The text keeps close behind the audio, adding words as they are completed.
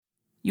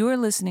You are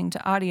listening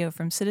to audio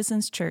from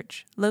Citizens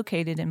Church,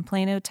 located in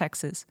Plano,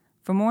 Texas.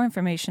 For more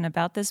information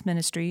about this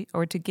ministry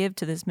or to give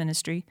to this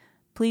ministry,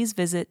 please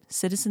visit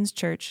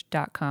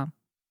citizenschurch.com.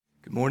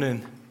 Good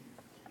morning.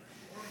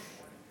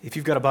 If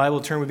you've got a Bible,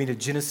 turn with me to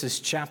Genesis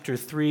chapter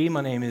 3.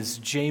 My name is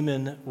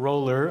Jamin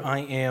Roller.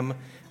 I am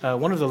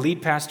one of the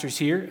lead pastors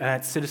here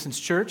at Citizens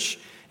Church.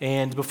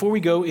 And before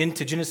we go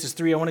into Genesis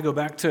 3, I want to go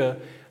back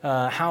to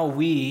how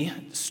we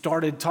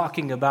started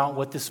talking about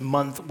what this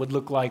month would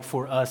look like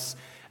for us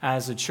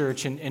as a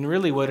church. And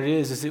really what it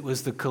is it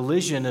was the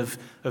collision of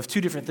two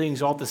different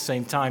things all at the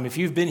same time. If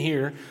you've been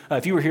here,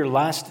 if you were here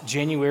last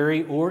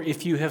January, or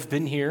if you have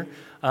been here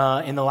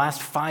in the last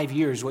 5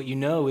 years, what you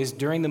know is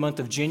during the month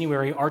of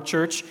January, our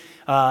church,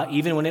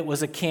 even when it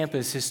was a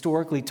campus,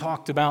 historically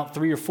talked about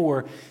 3 or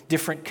 4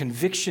 different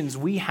convictions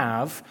we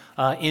have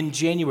in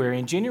January.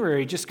 And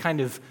January just kind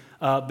of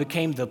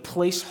became the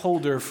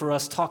placeholder for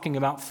us talking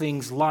about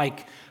things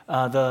like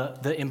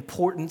the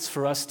importance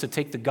for us to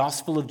take the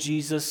gospel of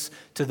Jesus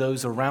to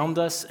those around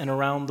us and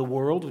around the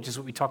world, which is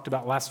what we talked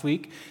about last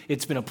week.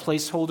 It's been a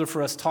placeholder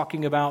for us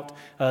talking about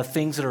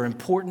things that are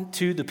important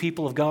to the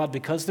people of God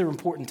because they're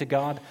important to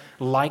God,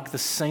 like the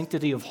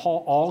sanctity of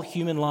all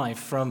human life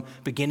from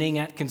beginning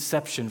at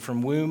conception,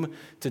 from womb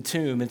to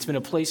tomb. It's been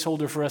a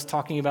placeholder for us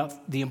talking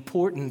about the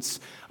importance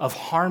of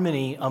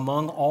harmony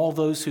among all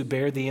those who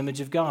bear the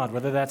image of God,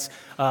 whether that's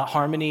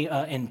harmony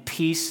and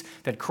peace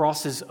that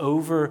crosses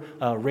over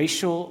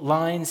racial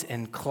lines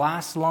and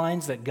class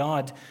lines, that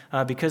God,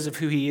 because of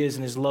who he is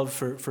and his love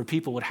for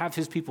people, would have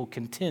his people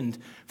contend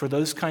for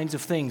those kinds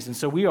of things. And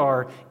so we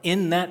are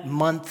in that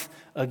month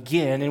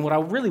again. And what I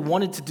really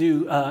wanted to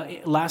do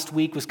last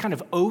week was kind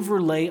of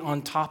overlay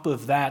on top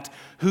of that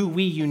who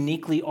we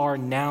uniquely are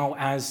now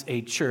as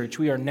a church.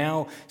 We are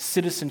now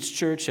Citizens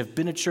Church, have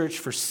been a church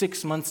for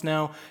 6 months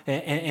now,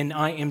 and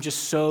I am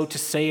just so, to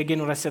say again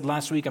what I said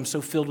last week, I'm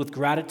so filled with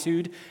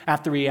gratitude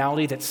at the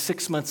reality that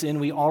 6 months in,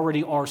 we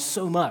already are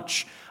so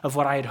much of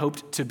what I had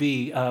hoped to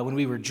be when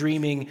we were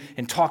dreaming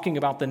and talking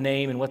about the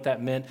name and what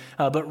that meant.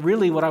 But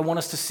really what I want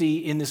us to see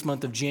in this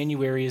month of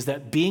January is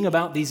that being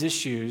about these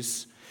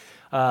issues,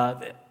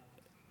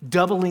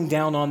 doubling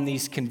down on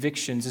these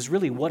convictions is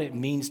really what it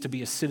means to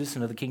be a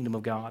citizen of the kingdom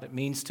of God. It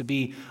means to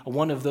be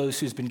one of those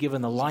who's been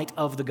given the light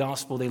of the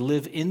gospel. They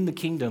live in the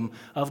kingdom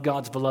of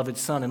God's beloved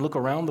Son and look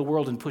around the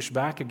world and push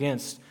back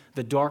against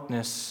the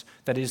darkness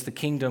that is the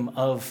kingdom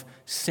of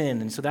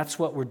sin. And so that's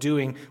what we're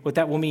doing. What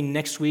that will mean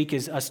next week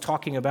is us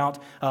talking about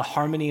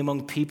harmony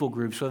among people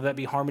groups, whether that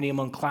be harmony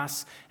among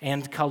class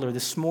and color.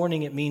 This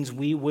morning it means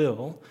we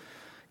will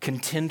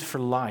contend for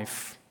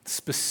life,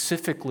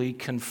 specifically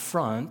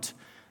confront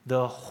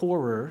the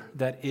horror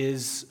that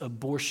is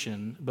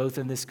abortion, both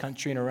in this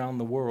country and around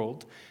the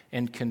world,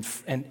 and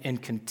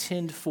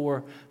contend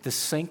for the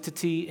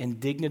sanctity and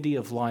dignity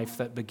of life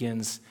that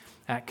begins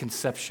at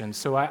conception.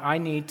 So I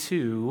need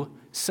to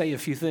say a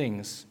few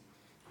things,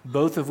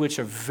 both of which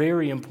are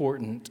very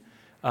important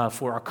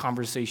for our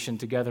conversation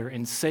together.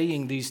 In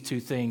saying these two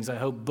things, I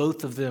hope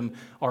both of them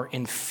are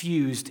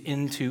infused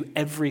into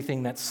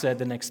everything that's said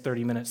the next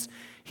 30 minutes.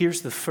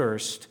 Here's the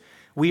first.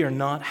 We are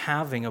not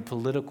having a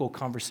political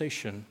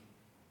conversation.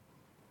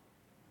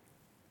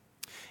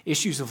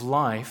 Issues of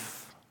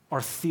life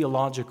are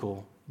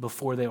theological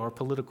before they are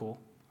political.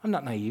 I'm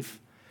not naive.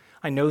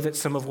 I know that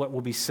some of what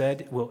will be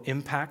said will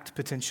impact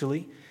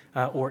potentially,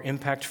 or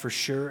impact for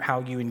sure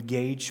how you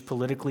engage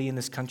politically in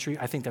this country.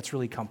 I think that's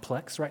really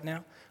complex right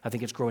now. I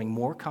think it's growing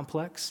more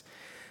complex.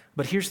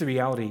 But here's the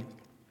reality.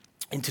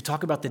 And to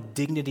talk about the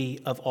dignity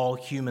of all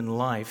human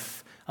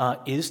life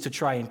is to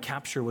try and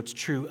capture what's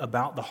true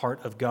about the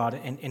heart of God.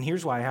 And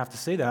here's why I have to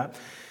say that.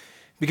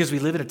 Because we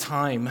live at a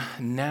time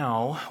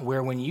now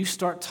where when you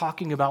start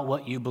talking about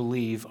what you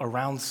believe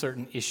around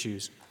certain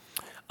issues,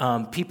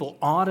 people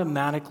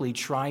automatically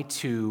try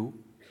to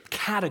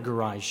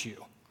categorize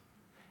you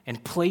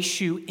and place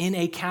you in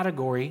a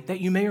category that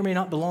you may or may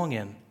not belong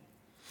in.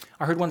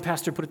 I heard one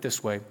pastor put it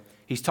this way.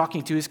 He's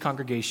talking to his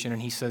congregation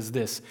and he says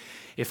this: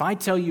 if I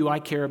tell you I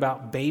care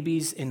about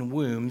babies in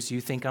wombs,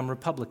 you think I'm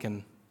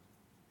Republican.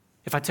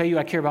 If I tell you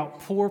I care about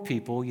poor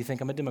people, you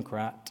think I'm a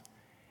Democrat.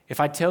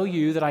 If I tell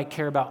you that I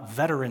care about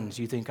veterans,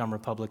 you think I'm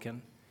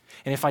Republican.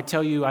 And if I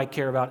tell you I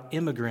care about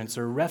immigrants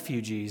or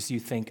refugees, you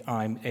think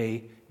I'm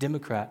a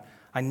Democrat.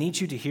 I need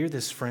you to hear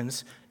this,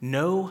 friends.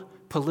 No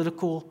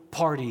political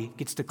party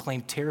gets to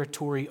claim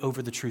territory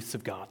over the truths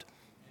of God.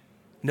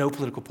 No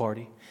political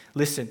party.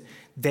 Listen,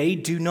 they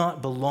do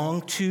not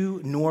belong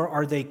to, nor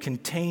are they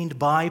contained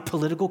by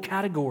political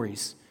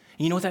categories.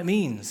 You know what that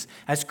means?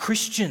 As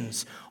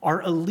Christians,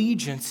 our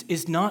allegiance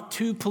is not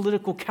to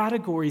political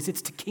categories,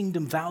 it's to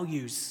kingdom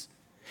values.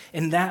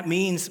 And that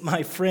means,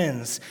 my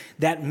friends,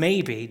 that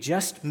maybe,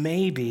 just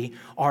maybe,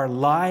 our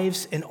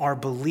lives and our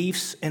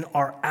beliefs and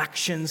our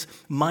actions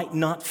might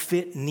not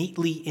fit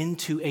neatly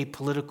into a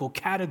political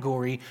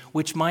category,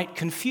 which might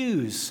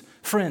confuse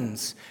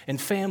friends and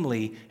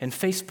family and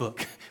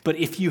Facebook. But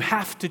if you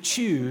have to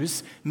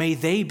choose, may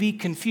they be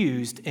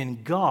confused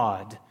and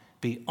God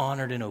be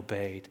honored and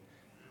obeyed.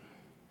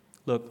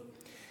 Look,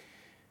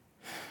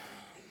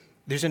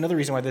 there's another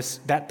reason why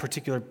that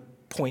particular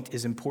point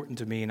is important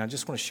to me, and I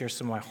just want to share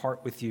some of my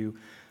heart with you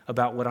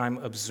about what I'm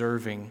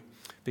observing,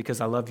 because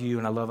I love you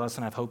and I love us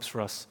and I have hopes for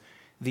us.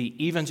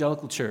 The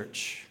evangelical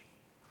church,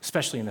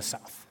 especially in the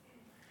South,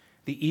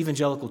 the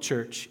evangelical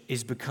church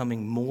is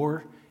becoming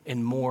more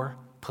and more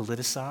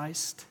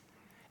politicized,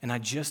 and I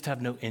just have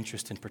no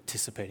interest in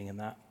participating in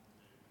that.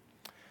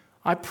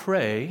 I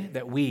pray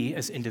that we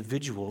as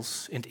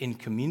individuals and in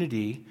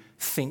community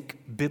think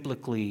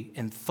biblically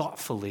and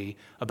thoughtfully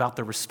about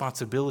the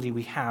responsibility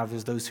we have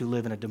as those who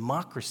live in a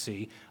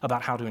democracy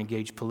about how to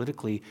engage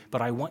politically.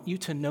 But I want you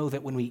to know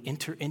that when we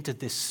enter into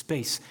this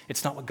space,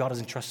 it's not what God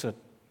has entrusted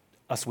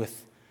us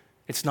with.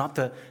 It's not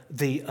the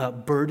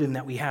burden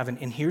that we have.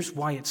 And here's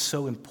why it's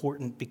so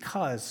important,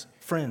 because,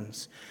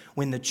 friends,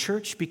 when the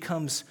church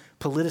becomes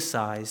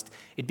politicized,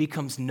 it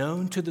becomes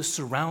known to the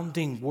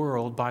surrounding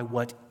world by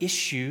what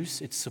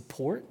issues it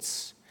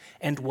supports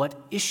and what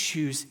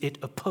issues it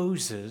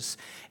opposes.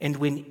 And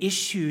when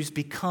issues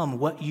become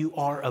what you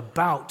are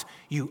about,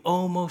 you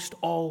almost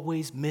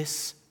always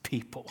miss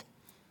people,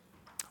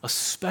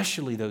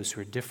 especially those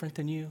who are different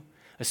than you,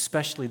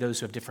 especially those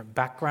who have different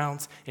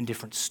backgrounds and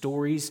different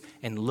stories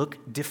and look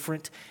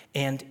different.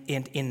 And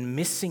in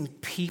missing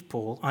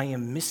people, I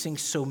am missing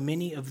so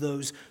many of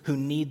those who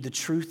need the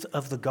truth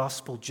of the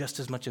gospel just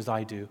as much as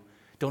I do.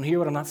 Don't hear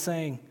what I'm not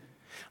saying.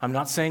 I'm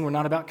not saying we're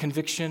not about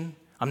conviction.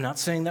 I'm not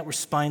saying that we're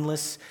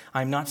spineless.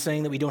 I'm not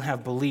saying that we don't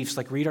have beliefs.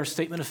 Like, read our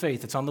statement of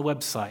faith. It's on the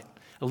website.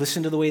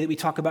 Listen to the way that we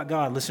talk about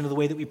God. Listen to the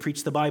way that we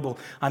preach the Bible.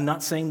 I'm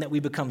not saying that we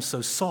become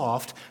so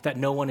soft that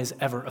no one is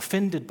ever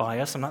offended by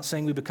us. I'm not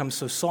saying we become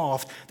so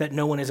soft that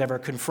no one is ever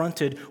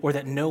confronted or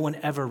that no one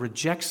ever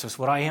rejects us.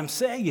 What I am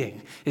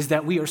saying is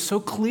that we are so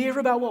clear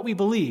about what we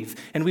believe,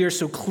 and we are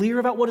so clear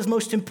about what is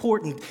most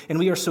important, and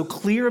we are so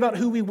clear about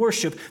who we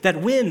worship,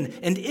 that when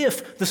and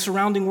if the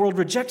surrounding world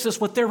rejects us,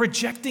 what they're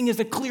rejecting is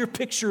a clear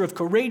picture of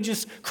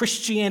courageous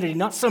Christianity,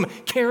 not some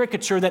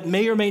caricature that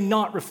may or may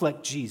not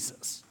reflect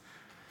Jesus.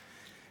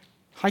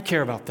 I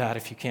care about that,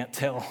 if you can't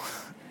tell.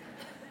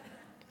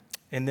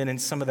 And then in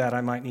some of that,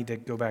 I might need to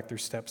go back through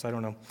steps. I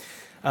don't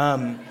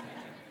know.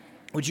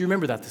 Would you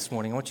remember that this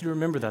morning? I want you to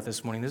remember that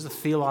this morning. This is a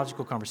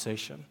theological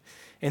conversation.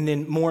 And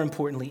then more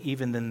importantly,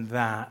 even than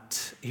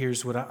that,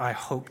 here's what I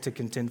hope to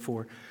contend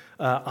for.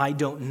 I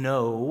don't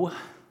know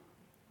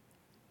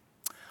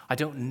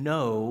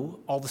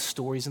all the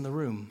stories in the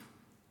room.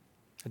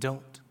 I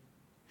don't.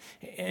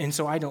 And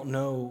so I don't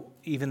know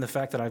even the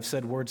fact that I've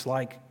said words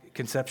like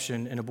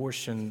conception and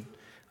abortion.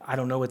 I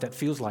don't know what that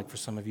feels like for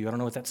some of you. I don't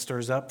know what that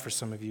stirs up for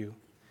some of you.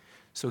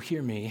 So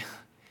hear me.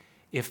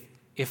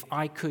 If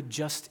I could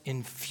just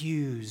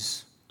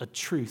infuse a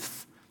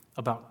truth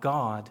about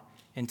God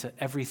into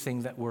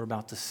everything that we're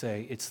about to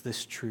say, it's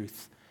this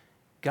truth.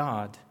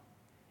 God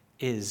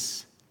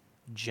is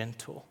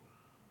gentle.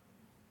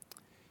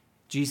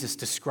 Jesus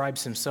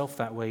describes himself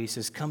that way. He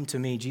says, come to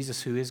me,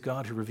 Jesus, who is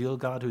God, who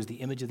revealed God, who is the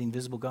image of the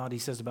invisible God. He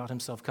says about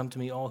himself, come to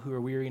me, all who are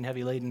weary and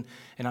heavy laden,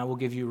 and I will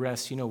give you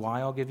rest. You know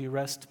why I'll give you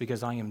rest?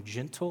 Because I am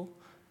gentle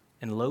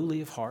and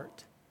lowly of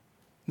heart.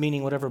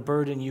 Meaning whatever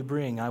burden you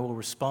bring, I will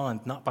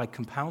respond, not by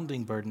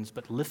compounding burdens,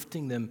 but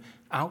lifting them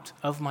out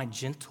of my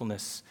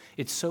gentleness.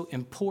 It's so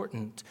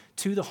important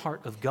to the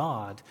heart of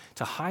God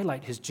to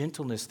highlight his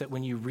gentleness that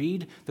when you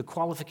read the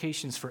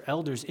qualifications for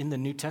elders in the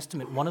New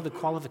Testament, one of the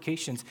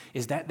qualifications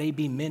is that they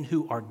be men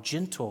who are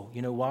gentle.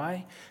 You know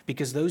why?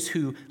 Because those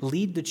who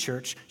lead the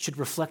church should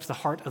reflect the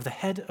heart of the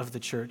head of the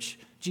church,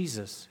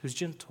 Jesus, who's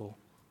gentle.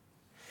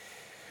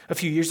 A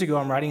few years ago,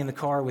 I'm riding in the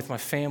car with my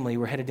family.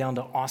 We're headed down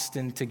to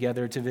Austin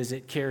together to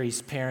visit Carrie's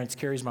parents.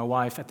 Carrie's my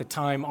wife. At the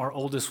time, our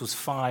oldest was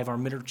 5. Our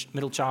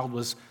middle child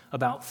was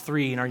about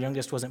 3, and our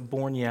youngest wasn't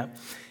born yet.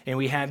 And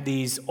we had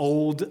these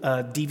old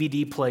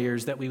DVD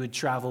players that we would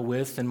travel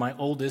with. And my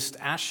oldest,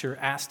 Asher,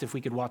 asked if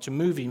we could watch a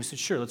movie. We said,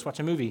 sure, let's watch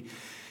a movie.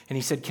 And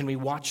he said, can we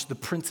watch The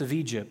Prince of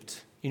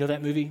Egypt? You know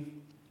that movie?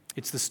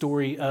 It's the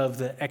story of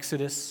the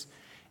Exodus.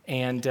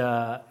 And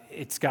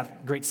it's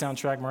got great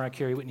soundtrack, Mariah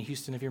Carey, Whitney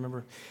Houston, if you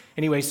remember.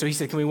 Anyway, so he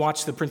said, can we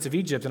watch The Prince of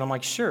Egypt? And I'm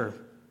like, sure.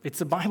 It's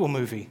a Bible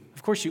movie.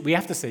 Of course, we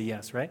have to say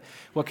yes, right?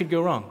 What could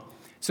go wrong?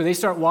 So they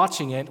start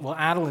watching it. Well,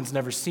 Adeline's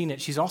never seen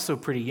it. She's also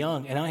pretty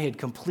young. And I had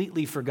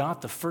completely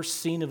forgot the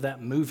first scene of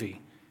that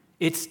movie.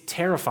 It's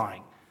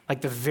terrifying.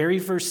 Like the very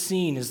first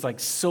scene is like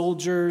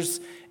soldiers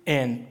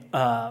and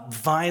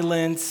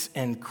violence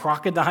and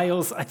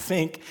crocodiles, I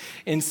think.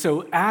 And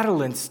so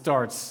Adeline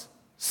starts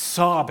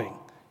sobbing.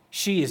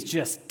 She is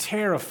just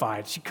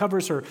terrified. She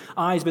covers her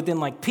eyes, but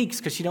then like peeks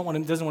because she doesn't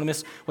want to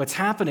miss what's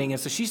happening.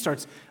 And so she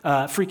starts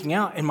freaking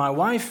out. And my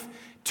wife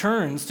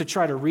turns to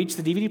try to reach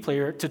the DVD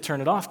player to turn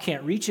it off,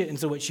 can't reach it. And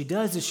so what she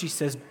does is she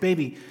says,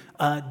 baby,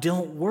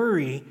 don't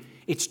worry.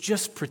 It's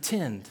just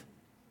pretend.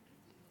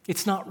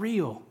 It's not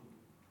real.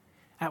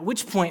 At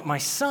which point my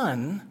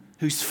son,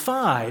 who's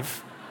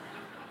 5,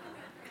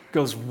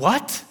 goes,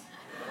 what?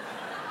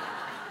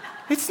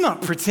 It's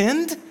not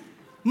pretend.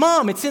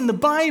 Mom, it's in the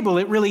Bible.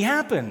 It really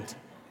happened.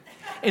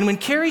 And when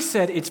Carrie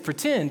said it's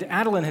pretend,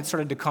 Adeline had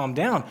started to calm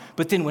down.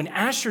 But then when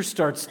Asher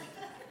starts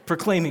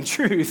proclaiming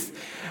truth,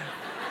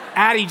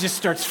 Addie just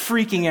starts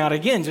freaking out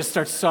again, just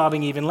starts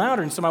sobbing even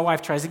louder. And so my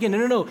wife tries again.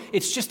 No,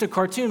 it's just a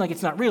cartoon. Like,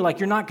 it's not real. Like,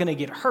 you're not going to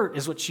get hurt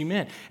is what she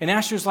meant. And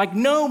Asher's like,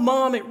 no,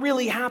 Mom, it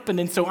really happened.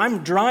 And so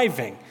I'm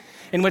driving.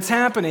 And what's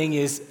happening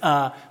is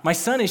my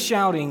son is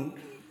shouting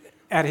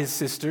at his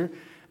sister.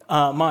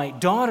 My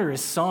daughter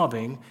is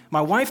sobbing.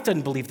 My wife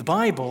doesn't believe the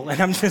Bible.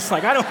 And I'm just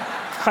like, I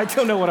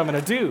don't know what I'm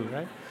going to do,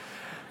 right?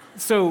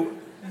 So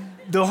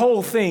the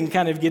whole thing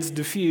kind of gets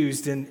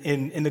diffused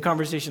in the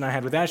conversation I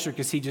had with Asher,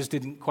 because he just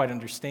didn't quite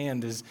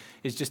understand, is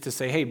just to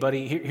say, hey,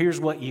 buddy, here's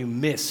what you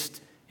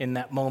missed in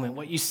that moment.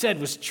 What you said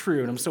was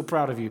true, and I'm so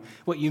proud of you.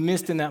 What you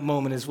missed in that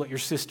moment is what your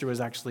sister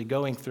was actually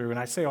going through. And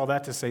I say all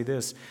that to say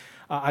this.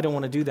 I don't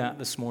want to do that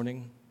this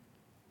morning.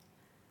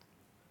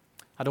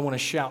 I don't want to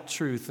shout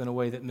truth in a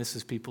way that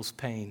misses people's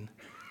pain.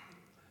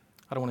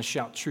 I don't want to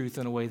shout truth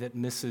in a way that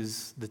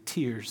misses the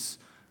tears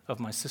of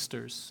my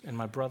sisters and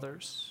my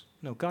brothers.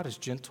 No, God is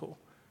gentle.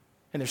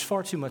 And there's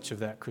far too much of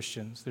that,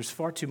 Christians. There's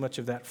far too much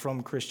of that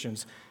from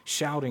Christians,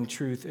 shouting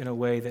truth in a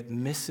way that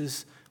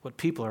misses what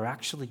people are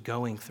actually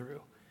going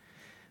through.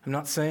 I'm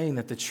not saying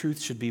that the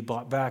truth should be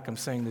bought back. I'm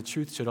saying the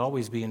truth should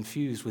always be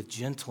infused with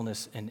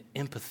gentleness and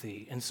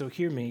empathy. And so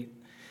hear me.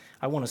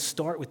 I want to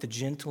start with the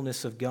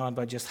gentleness of God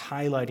by just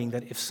highlighting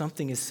that if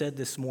something is said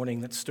this morning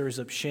that stirs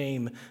up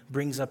shame,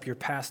 brings up your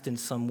past in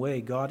some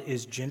way, God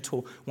is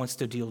gentle, wants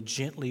to deal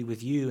gently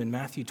with you. In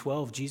Matthew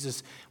 12,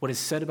 what is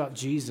said about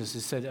Jesus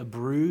is said, a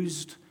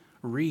bruised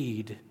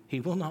reed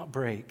he will not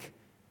break.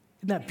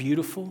 Isn't that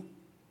beautiful?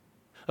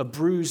 A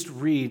bruised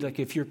reed, like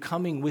if you're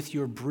coming with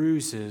your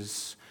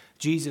bruises,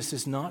 Jesus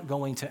is not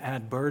going to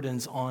add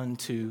burdens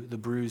onto the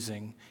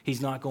bruising. He's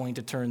not going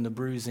to turn the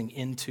bruising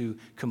into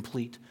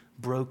complete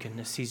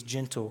brokenness. He's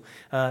gentle.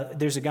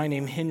 There's a guy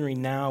named Henry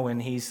Now,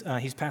 and he's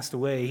passed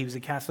away. He was a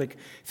Catholic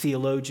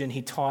theologian.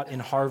 He taught in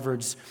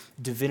Harvard's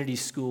divinity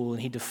school,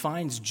 and he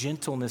defines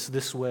gentleness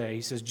this way.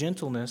 He says,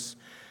 gentleness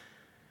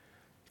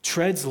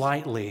treads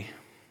lightly,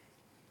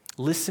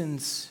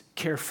 listens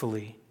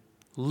carefully,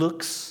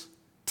 looks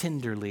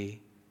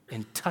tenderly,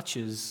 and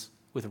touches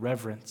with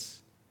reverence.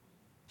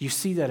 You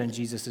see that in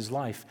Jesus'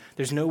 life.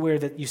 There's nowhere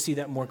that you see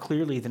that more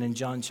clearly than in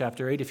John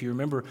chapter 8. If you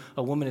remember,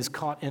 a woman is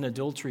caught in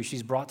adultery.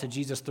 She's brought to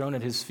Jesus, thrown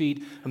at his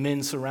feet.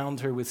 Men surround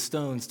her with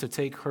stones to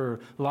take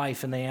her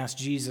life, and they ask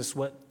Jesus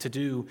what to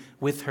do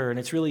with her. And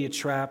it's really a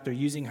trap. They're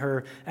using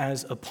her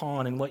as a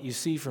pawn. And what you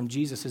see from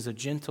Jesus is a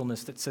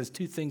gentleness that says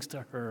two things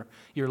to her.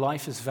 Your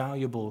life is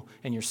valuable,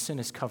 and your sin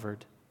is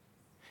covered.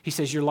 He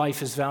says your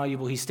life is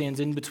valuable. He stands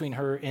in between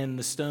her and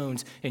the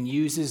stones and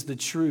uses the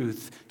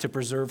truth to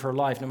preserve her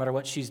life. No matter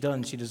what she's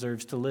done, she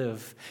deserves to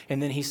live. And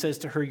then he says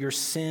to her, your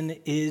sin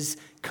is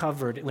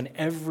covered. When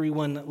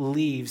everyone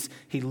leaves,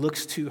 he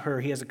looks to her.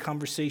 He has a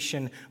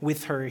conversation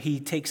with her. He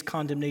takes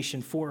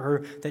condemnation for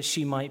her that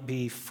she might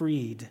be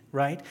freed,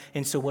 right?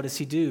 And so what does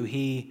he do?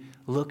 He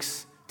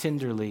looks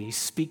tenderly. He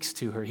speaks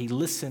to her. He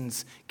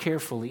listens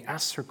carefully,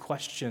 asks her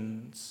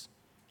questions.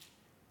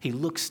 He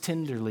looks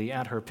tenderly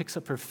at her, picks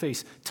up her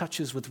face,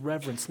 touches with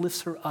reverence,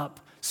 lifts her up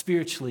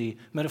spiritually,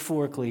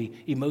 metaphorically,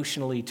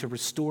 emotionally to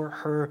restore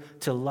her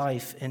to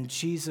life. And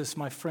Jesus,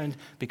 my friend,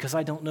 because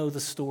I don't know the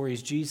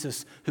stories,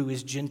 Jesus, who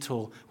is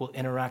gentle, will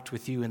interact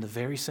with you in the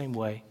very same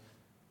way.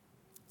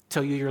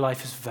 Tell you your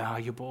life is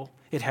valuable.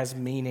 It has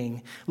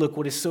meaning. Look,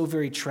 what is so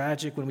very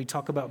tragic when we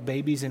talk about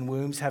babies in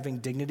wombs having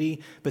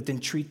dignity, but then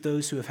treat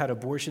those who have had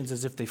abortions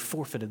as if they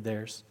forfeited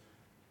theirs.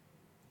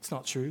 It's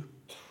not true.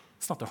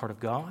 It's not the heart of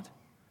God.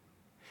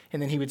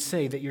 And then he would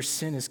say that your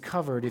sin is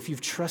covered. If you've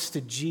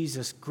trusted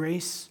Jesus,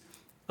 grace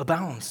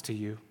abounds to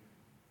you.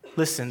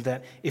 Listen,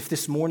 that if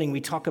this morning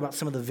we talk about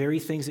some of the very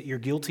things that you're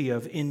guilty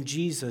of in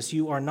Jesus,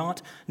 you are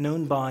not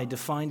known by,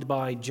 defined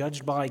by,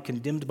 judged by,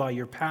 condemned by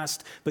your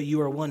past, but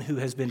you are one who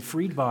has been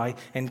freed by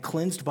and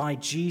cleansed by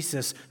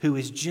Jesus, who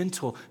is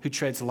gentle, who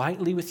treads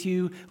lightly with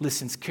you,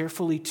 listens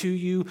carefully to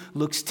you,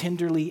 looks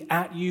tenderly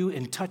at you,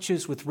 and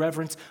touches with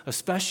reverence,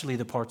 especially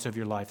the parts of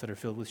your life that are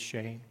filled with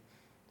shame.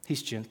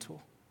 He's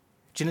gentle.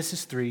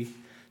 Genesis 3,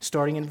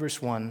 starting in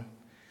verse 1,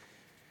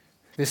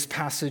 this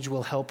passage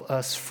will help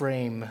us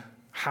frame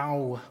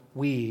how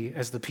we,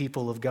 as the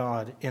people of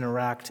God,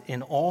 interact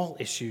in all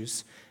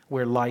issues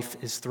where life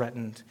is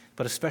threatened,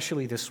 but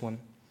especially this one.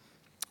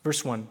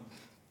 Verse 1,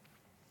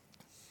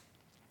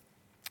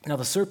 now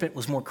the serpent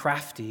was more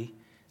crafty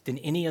than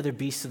any other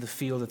beast of the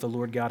field that the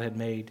Lord God had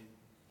made.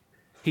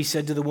 He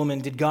said to the woman,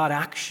 did God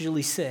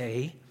actually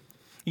say,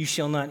 you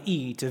shall not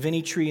eat of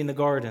any tree in the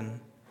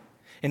garden?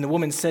 And the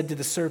woman said to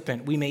the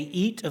serpent, we may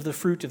eat of the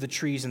fruit of the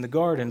trees in the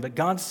garden, but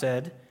God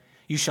said,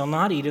 you shall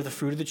not eat of the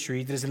fruit of the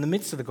tree that is in the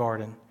midst of the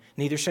garden,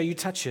 neither shall you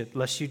touch it,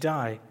 lest you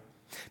die.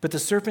 But the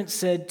serpent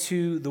said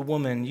to the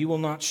woman, you will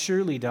not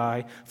surely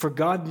die, for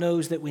God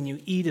knows that when you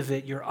eat of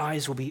it, your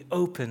eyes will be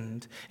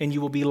opened, and you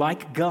will be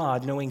like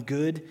God, knowing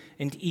good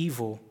and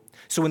evil.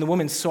 So when the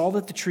woman saw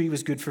that the tree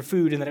was good for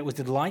food, and that it was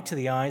a delight to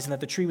the eyes, and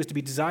that the tree was to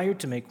be desired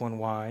to make one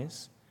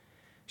wise,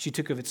 she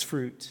took of its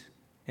fruit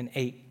and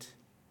ate.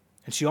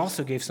 And she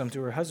also gave some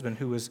to her husband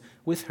who was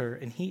with her,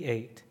 and he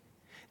ate.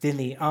 Then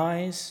the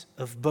eyes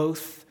of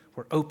both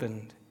were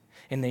opened,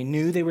 and they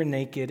knew they were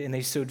naked, and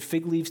they sewed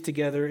fig leaves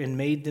together and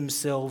made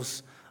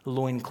themselves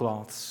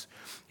loincloths.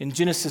 In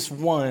Genesis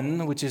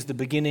 1, which is the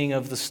beginning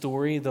of the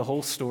story, the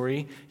whole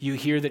story, you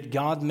hear that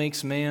God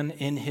makes man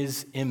in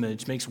his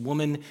image, makes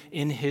woman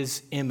in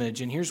his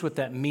image. And here's what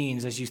that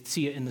means as you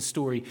see it in the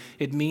story.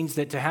 It means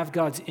that to have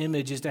God's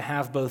image is to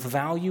have both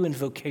value and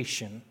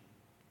vocation.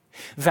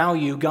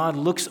 Value, God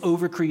looks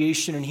over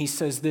creation and he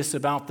says this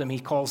about them. He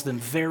calls them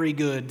very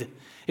good.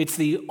 It's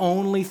the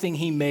only thing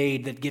he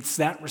made that gets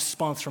that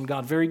response from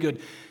God, very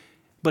good.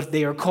 But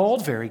they are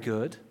called very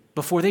good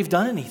before they've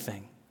done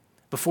anything.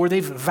 Before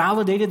they've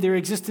validated their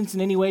existence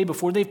in any way,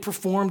 before they've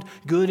performed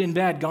good and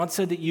bad, God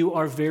said that you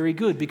are very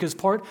good, because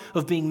part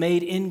of being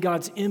made in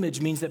God's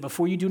image means that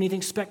before you do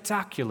anything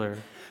spectacular,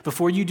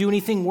 before you do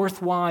anything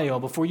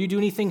worthwhile, before you do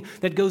anything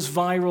that goes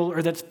viral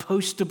or that's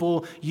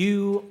postable,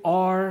 you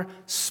are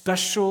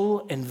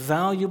special and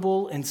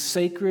valuable and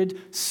sacred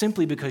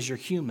simply because you're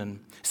human,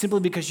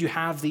 simply because you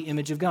have the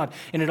image of God.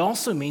 And it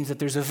also means that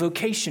there's a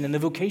vocation, and the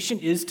vocation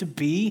is to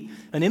be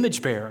an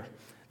image bearer.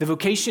 The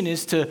vocation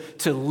is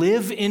to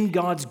live in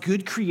God's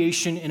good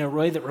creation in a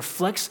way that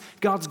reflects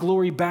God's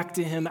glory back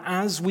to him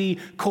as we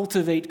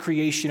cultivate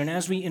creation and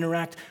as we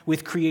interact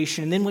with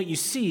creation. And then what you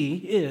see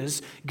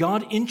is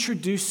God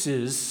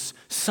introduces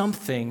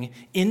something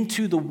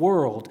into the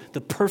world, the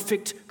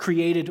perfect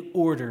created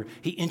order.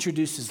 He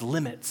introduces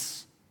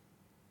limits.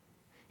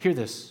 Hear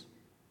this,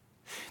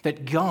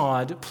 that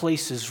God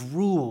places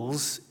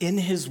rules in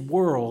his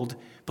world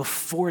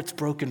before it's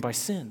broken by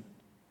sin.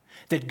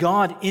 That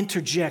God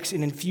interjects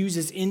and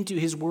infuses into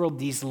his world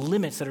these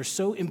limits that are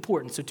so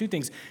important. So two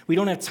things. We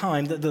don't have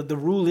time. The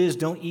rule is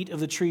don't eat of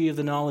the tree of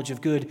the knowledge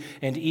of good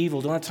and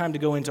evil. Don't have time to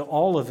go into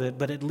all of it,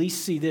 but at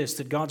least see this,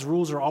 that God's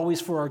rules are always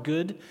for our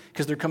good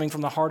because they're coming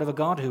from the heart of a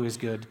God who is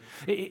good.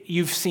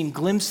 You've seen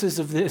glimpses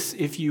of this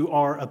if you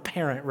are a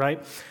parent,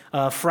 right?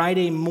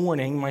 Friday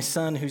morning, my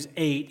son, who's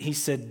 8, he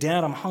said,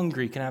 "Dad, I'm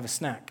hungry. Can I have a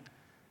snack?"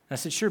 And I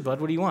said, "Sure, bud.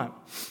 What do you want?"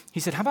 He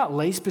said, "How about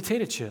Lay's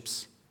potato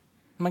chips?"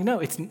 I'm like, "No,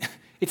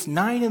 it's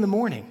 9 in the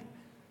morning.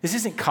 This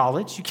isn't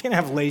college. You can't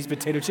have Lay's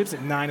potato chips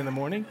at 9 in the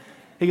morning."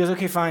 He goes,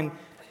 "Okay, fine.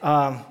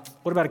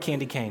 What about a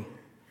candy cane?"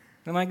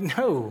 And I'm like,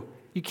 "No,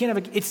 you can't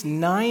have it's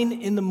 9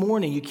 in the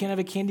morning. You can't have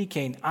a candy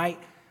cane." I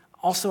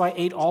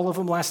ate all of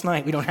them last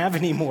night. We don't have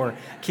any more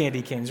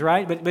candy canes,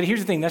 right? But here's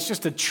the thing. That's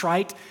just a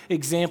trite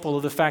example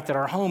of the fact that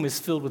our home is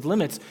filled with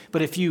limits.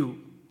 But if you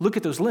look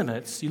at those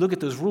limits, you look at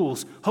those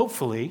rules,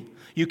 hopefully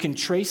you can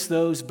trace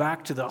those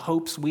back to the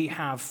hopes we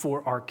have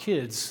for our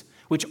kids,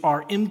 which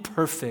are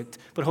imperfect,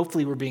 but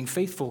hopefully we're being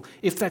faithful.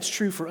 If that's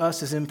true for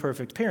us as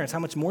imperfect parents, how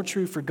much more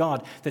true for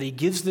God that he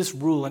gives this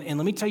rule. And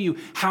let me tell you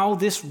how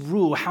this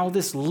rule, how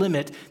this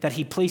limit that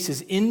he places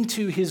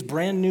into his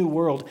brand new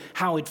world,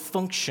 how it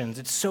functions.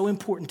 It's so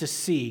important to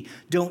see.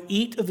 Don't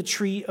eat of the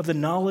tree of the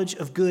knowledge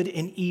of good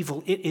and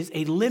evil. It is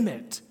a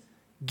limit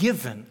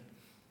given,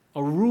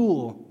 a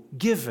rule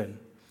given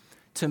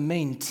to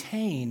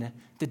maintain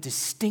the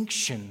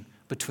distinction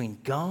between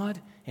God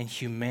and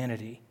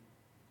humanity,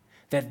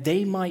 that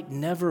they might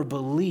never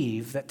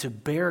believe that to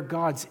bear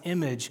God's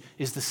image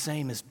is the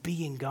same as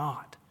being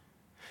God.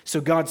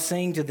 So God's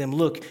saying to them,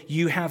 look,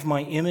 you have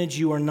my image,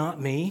 you are not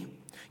me.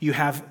 You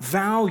have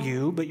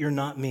value, but you're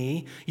not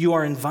me. You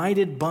are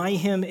invited by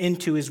him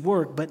into his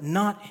work, but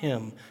not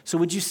him. So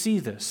would you see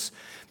this?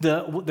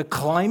 The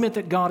climate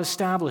that God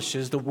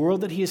establishes, the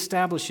world that he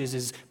establishes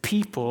is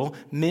people,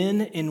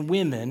 men and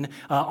women,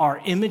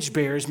 are image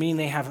bearers, meaning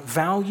they have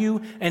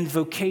value and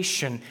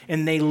vocation,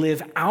 and they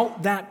live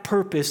out that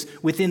purpose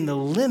within the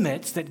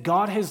limits that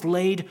God has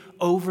laid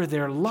over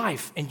their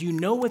life. And you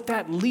know what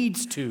that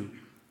leads to?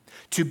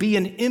 To be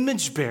an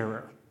image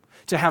bearer,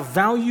 to have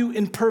value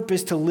and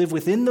purpose, to live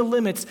within the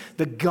limits,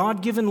 the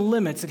God-given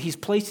limits that he's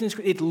placed in his,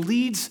 it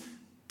leads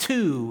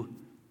to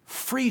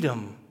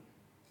freedom.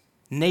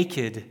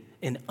 Naked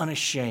and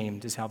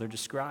unashamed is how they're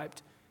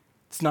described.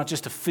 It's not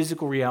just a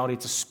physical reality,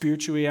 it's a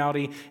spiritual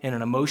reality and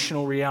an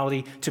emotional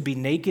reality. To be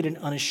naked and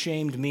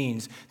unashamed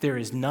means there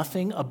is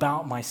nothing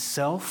about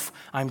myself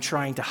I'm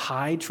trying to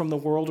hide from the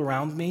world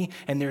around me,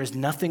 and there is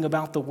nothing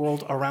about the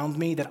world around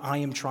me that I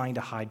am trying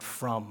to hide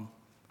from.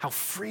 How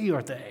free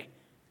are they?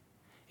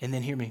 And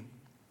then hear me.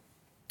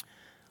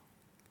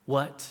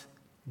 What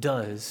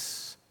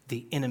does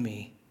the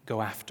enemy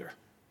go after?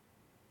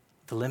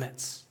 The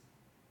limits.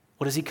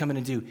 What does he come in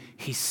and do?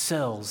 He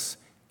sells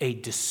a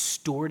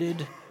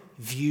distorted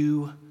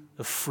view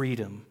of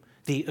freedom.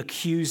 The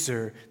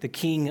accuser, the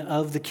king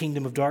of the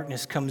kingdom of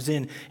darkness, comes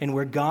in, and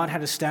where God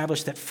had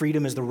established that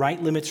freedom is the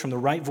right limits from the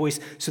right voice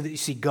so that you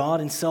see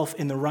God and self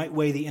in the right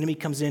way, the enemy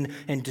comes in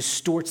and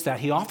distorts that.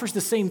 He offers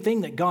the same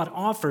thing that God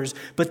offers,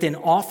 but then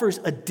offers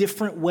a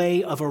different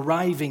way of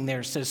arriving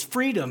there. Says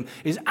freedom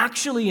is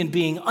actually in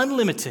being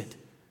unlimited.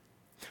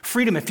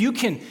 Freedom, if you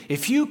can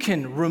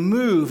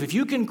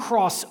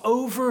cross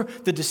over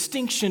the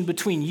distinction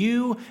between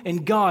you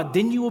and God,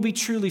 then you will be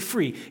truly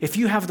free. If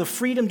you have the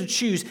freedom to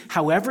choose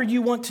however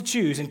you want to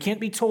choose and can't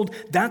be told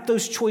that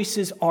those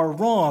choices are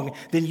wrong,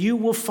 then you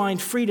will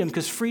find freedom,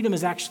 because freedom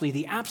is actually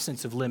the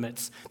absence of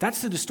limits.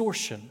 That's the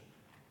distortion.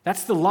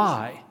 That's the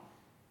lie.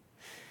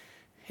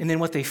 And then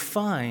what they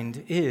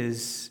find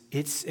is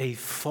it's a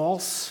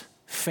false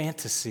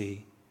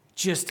fantasy.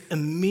 Just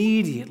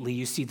immediately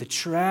you see the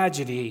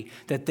tragedy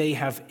that they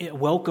have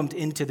welcomed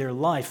into their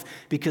life,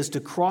 because to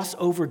cross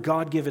over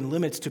God-given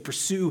limits, to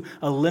pursue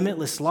a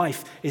limitless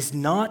life, is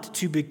not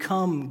to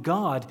become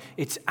God.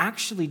 It's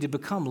actually to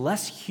become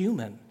less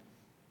human.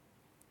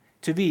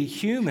 To be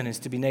human is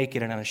to be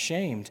naked and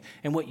unashamed.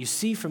 And what you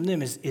see from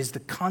them is the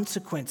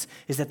consequence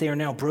is that they are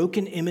now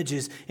broken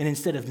images, and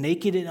instead of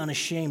naked and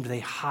unashamed, they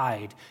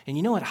hide. And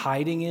you know what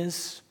hiding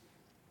is?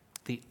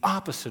 The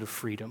opposite of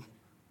freedom.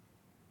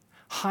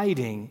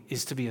 Hiding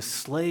is to be a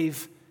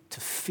slave to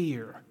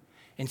fear.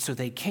 And so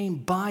they came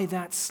by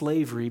that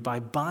slavery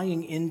by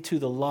buying into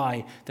the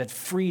lie that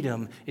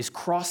freedom is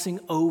crossing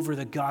over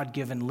the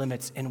God-given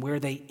limits, and where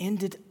they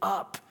ended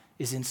up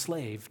is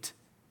enslaved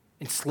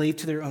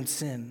to their own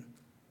sin.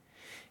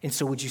 And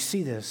so would you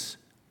see this?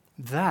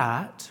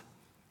 That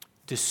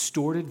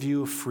distorted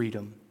view of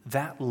freedom,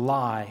 that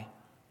lie,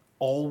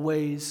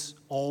 always,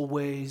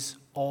 always,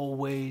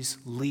 always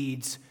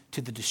leads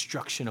to the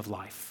destruction of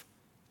life.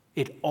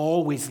 It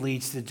always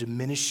leads to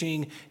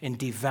diminishing and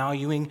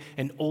devaluing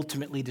and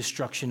ultimately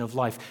destruction of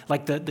life.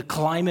 Like the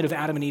climate of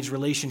Adam and Eve's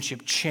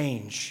relationship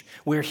change,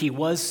 where he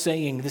was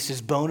saying, this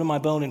is bone of my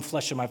bone and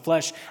flesh of my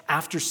flesh.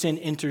 After sin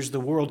enters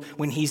the world,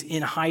 when he's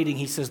in hiding,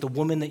 he says, the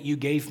woman that you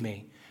gave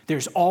me.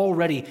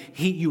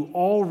 You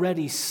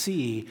already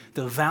see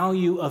the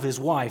value of his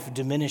wife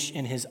diminish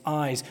in his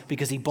eyes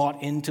because he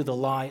bought into the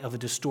lie of a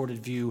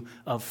distorted view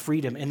of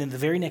freedom. And then the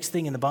very next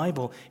thing in the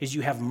Bible is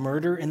you have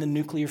murder in the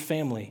nuclear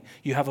family.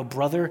 You have a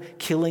brother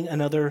killing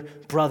another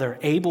brother.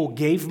 Abel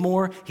gave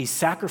more. He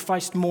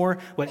sacrificed more.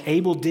 What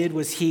Abel did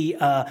was he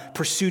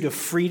pursued a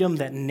freedom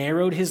that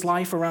narrowed his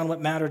life around what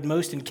mattered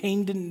most, and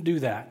Cain didn't do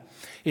that.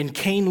 And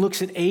Cain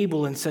looks at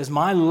Abel and says,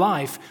 my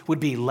life would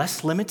be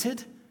less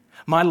limited.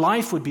 My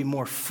life would be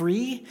more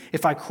free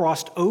if I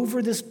crossed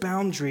over this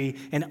boundary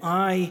and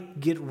I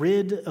get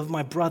rid of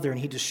my brother, and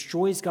he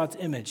destroys God's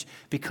image.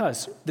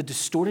 Because the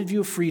distorted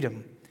view of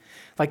freedom,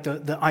 like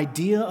the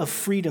idea of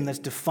freedom that's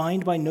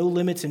defined by no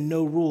limits and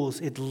no rules,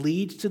 it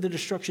leads to the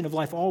destruction of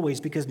life always,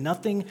 because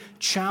nothing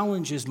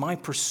challenges my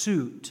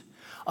pursuit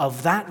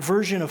of that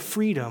version of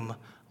freedom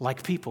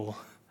like people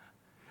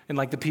and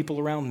like the people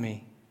around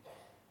me.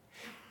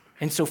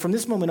 And so from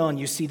this moment on,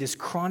 you see this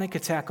chronic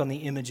attack on the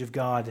image of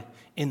God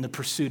in the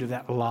pursuit of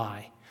that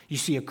lie. You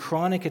see a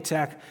chronic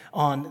attack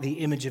on the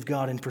image of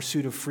God in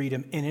pursuit of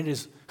freedom, and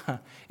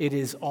it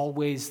is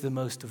always the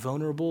most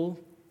vulnerable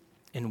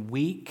and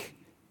weak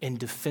and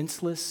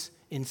defenseless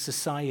in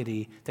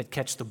society that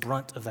catch the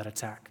brunt of that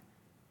attack.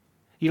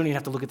 You don't even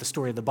have to look at the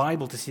story of the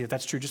Bible to see that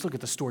that's true. Just look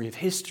at the story of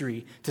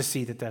history to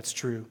see that that's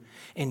true.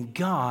 And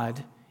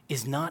God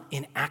is not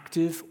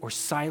inactive or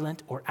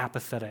silent or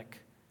apathetic.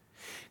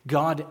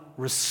 God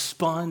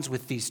responds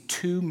with these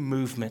two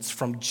movements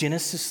from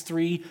Genesis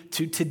 3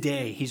 to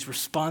today. He's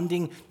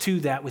responding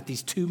to that with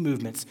these two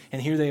movements, and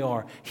here they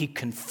are. He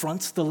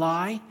confronts the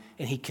lie,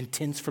 and he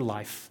contends for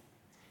life.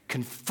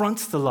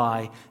 Confronts the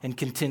lie and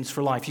contends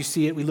for life. You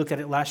see it, we looked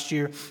at it last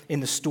year in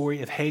the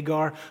story of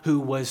Hagar, who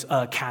was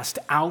cast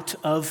out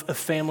of a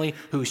family,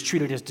 who was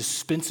treated as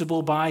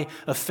dispensable by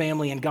a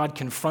family, and God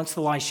confronts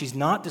the lie. She's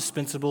not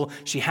dispensable.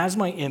 She has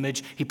my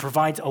image. He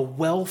provides a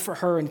well for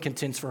her and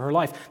contends for her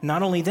life.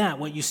 Not only that,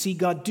 what you see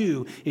God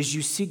do is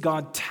you see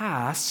God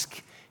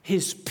task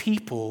his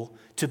people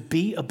to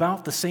be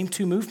about the same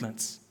two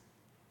movements.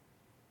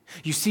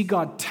 You see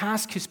God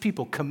task his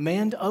people,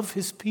 command of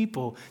his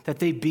people, that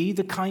they be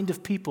the kind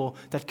of people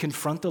that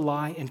confront the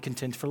lie and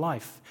contend for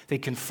life. They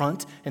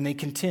confront and they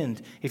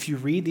contend. If you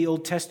read the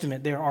Old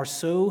Testament, there are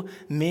so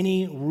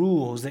many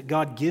rules that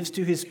God gives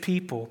to his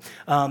people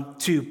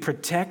to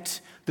protect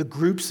the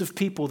groups of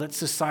people that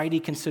society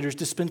considers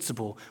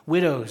dispensable: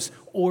 widows,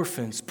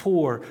 orphans,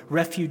 poor,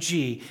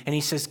 refugee. And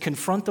he says,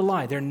 confront the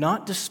lie. They're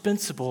not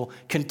dispensable.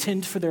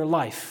 Contend for their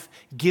life.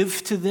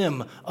 Give to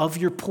them of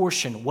your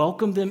portion.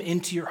 Welcome them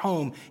into your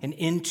home and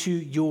into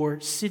your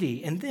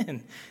city. And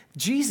then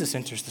Jesus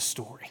enters the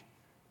story.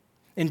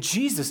 And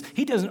Jesus,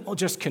 he doesn't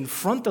just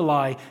confront the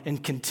lie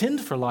and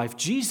contend for life.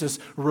 Jesus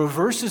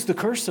reverses the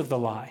curse of the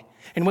lie.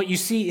 And what you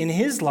see in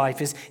his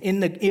life is,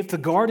 if the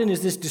garden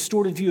is this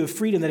distorted view of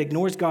freedom that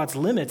ignores God's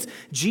limits,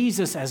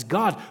 Jesus as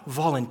God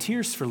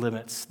volunteers for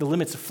limits, the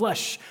limits of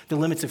flesh, the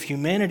limits of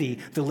humanity,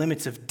 the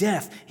limits of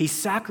death. He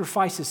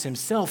sacrifices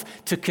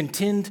himself to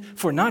contend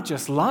for not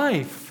just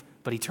life,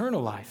 but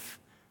eternal life.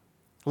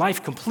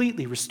 Life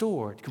completely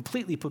restored,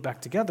 completely put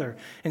back together.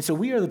 And so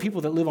we are the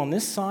people that live on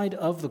this side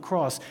of the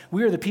cross.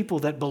 We are the people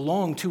that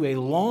belong to a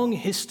long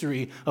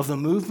history of the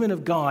movement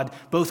of God,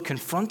 both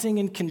confronting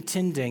and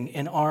contending.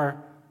 And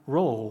our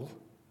role,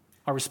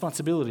 our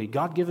responsibility,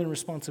 God-given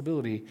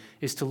responsibility,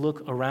 is to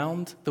look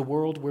around the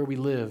world where we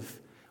live.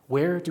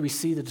 Where do we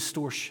see the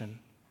distortion?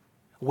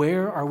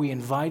 Where are we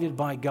invited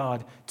by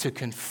God to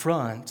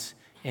confront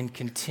and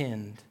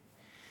contend?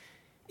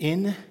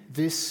 In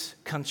this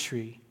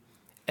country,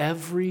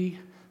 every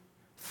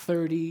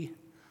 30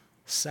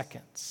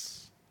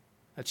 seconds,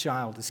 a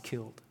child is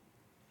killed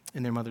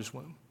in their mother's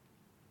womb.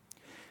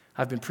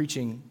 I've been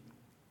preaching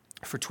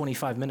for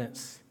 25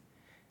 minutes,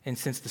 and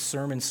since the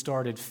sermon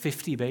started,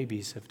 50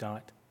 babies have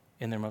died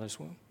in their mother's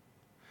womb.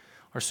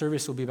 Our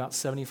service will be about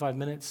 75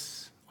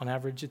 minutes. On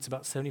average, it's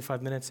about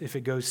 75 minutes. If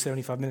it goes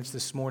 75 minutes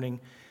this morning,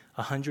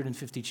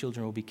 150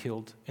 children will be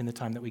killed in the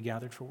time that we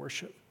gathered for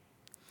worship.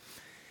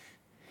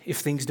 If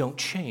things don't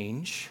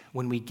change,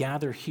 when we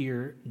gather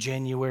here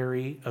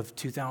January of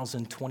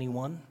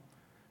 2021,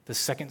 the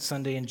second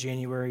Sunday in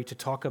January, to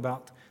talk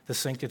about the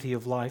sanctity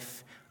of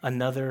life,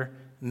 another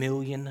 1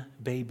 million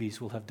babies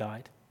will have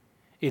died.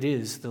 It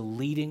is the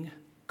leading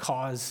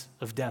cause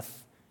of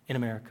death in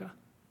America.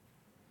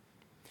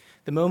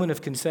 The moment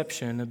of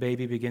conception, a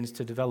baby begins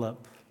to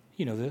develop.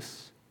 You know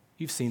this.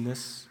 You've seen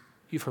this.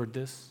 You've heard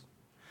this.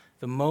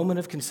 The moment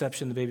of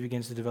conception, the baby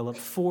begins to develop.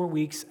 4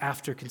 weeks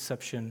after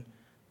conception,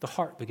 the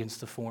heart begins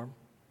to form.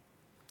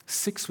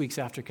 6 weeks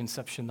after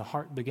conception, the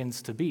heart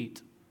begins to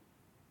beat.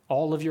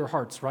 All of your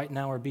hearts right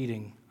now are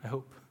beating, I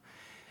hope.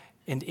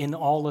 And in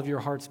all of your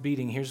hearts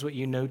beating, here's what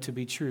you know to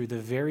be true. The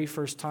very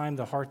first time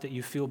the heart that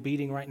you feel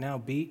beating right now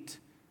beat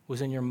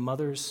was in your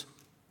mother's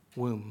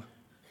womb.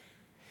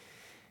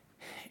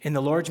 And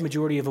the large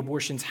majority of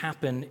abortions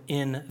happen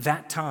in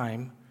that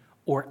time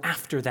or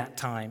after that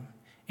time.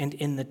 And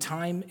in the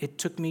time it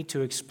took me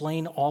to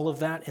explain all of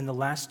that in the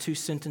last 2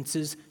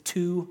 sentences,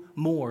 2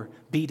 more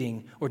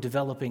beating or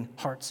developing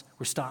hearts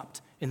were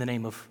stopped in the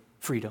name of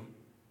freedom.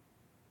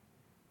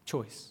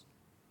 Choice.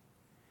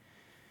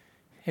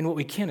 And what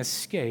we can't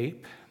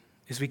escape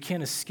is we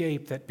can't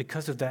escape that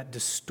because of that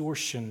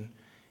distortion,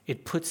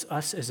 it puts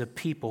us as a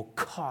people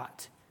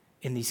caught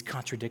in these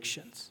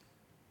contradictions.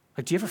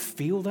 Like, do you ever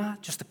feel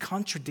that? Just a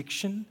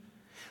contradiction?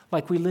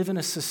 Like we live in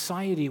a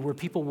society where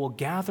people will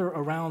gather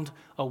around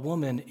a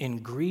woman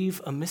and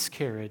grieve a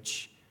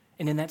miscarriage,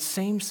 and in that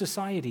same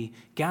society,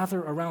 gather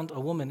around a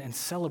woman and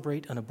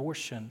celebrate an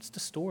abortion. It's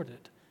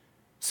distorted.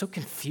 So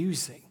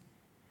confusing.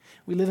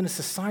 We live in a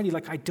society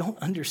like I don't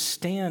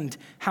understand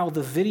how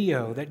the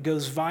video that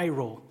goes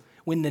viral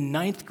when the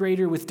 9th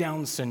grader with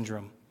Down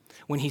syndrome,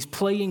 when he's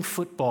playing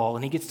football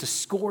and he gets to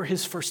score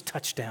his first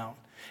touchdown,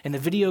 and the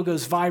video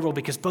goes viral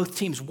because both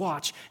teams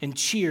watch and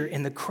cheer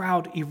and the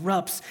crowd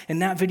erupts,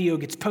 and that video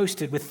gets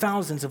posted with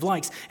thousands of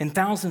likes and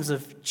thousands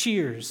of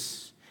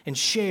cheers and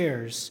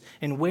shares.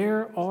 And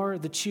where are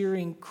the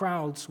cheering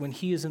crowds when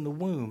he is in the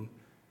womb?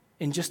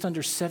 And just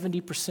under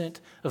 70%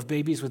 of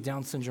babies with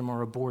Down syndrome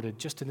are aborted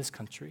just in this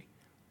country.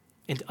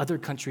 In other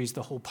countries,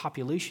 the whole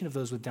population of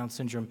those with Down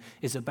syndrome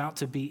is about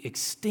to be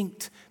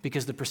extinct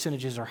because the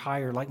percentages are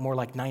higher, like more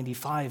like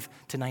 95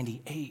 to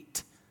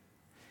 98.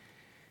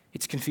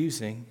 It's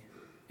confusing,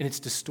 and it's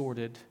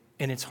distorted,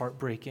 and it's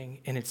heartbreaking,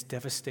 and it's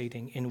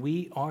devastating. And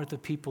we are the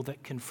people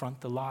that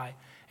confront the lie.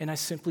 And I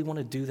simply want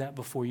to do that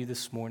before you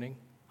this morning.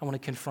 I want to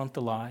confront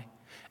the lie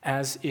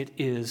as it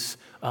is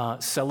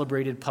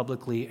celebrated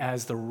publicly,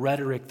 as the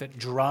rhetoric that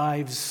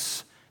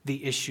drives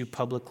the issue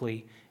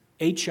publicly.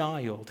 A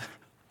child,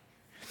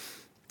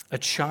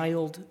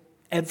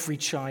 every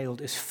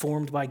child is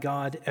formed by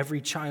God.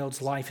 Every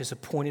child's life is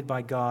appointed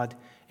by God.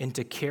 And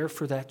to care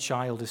for that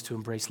child is to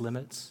embrace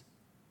limits.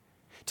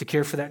 To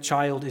care for that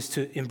child is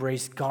to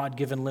embrace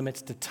God-given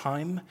limits to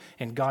time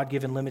and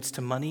God-given limits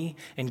to money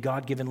and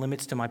God-given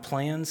limits to my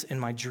plans and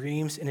my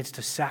dreams, and it's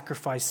to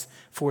sacrifice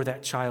for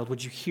that child.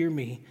 Would you hear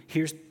me?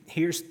 Here's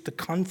the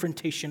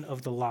confrontation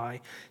of the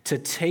lie. To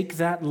take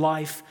that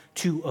life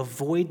to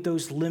avoid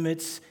those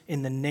limits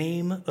in the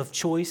name of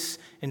choice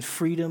and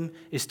freedom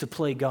is to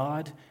play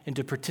God and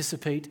to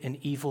participate in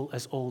evil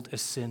as old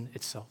as sin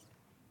itself.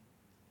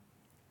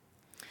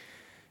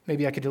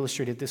 Maybe I could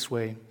illustrate it this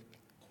way.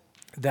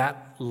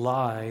 That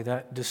lie,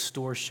 that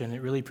distortion,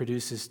 it really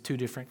produces 2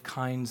 different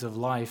kinds of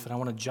life, and I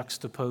want to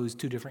juxtapose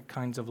 2 different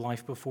kinds of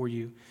life before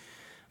you.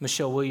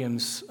 Michelle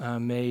Williams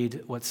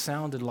made what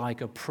sounded like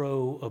a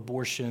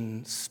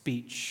pro-abortion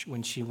speech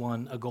when she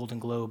won a Golden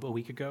Globe a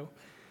week ago.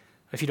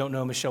 If you don't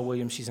know Michelle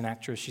Williams, she's an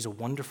actress. She's a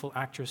wonderful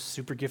actress,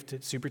 super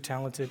gifted, super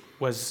talented,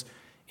 was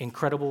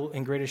incredible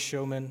in Greatest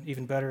Showman,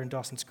 even better in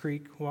Dawson's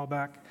Creek a while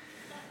back.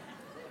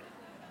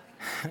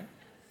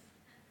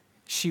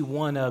 She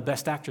won a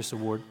Best Actress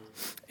award,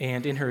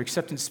 and in her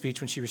acceptance speech,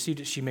 when she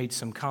received it, she made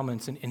some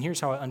comments, and here's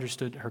how I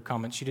understood her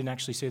comments. She didn't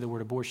actually say the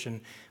word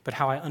abortion, but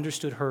how I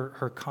understood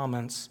her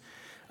comments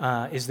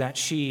is that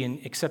she,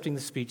 in accepting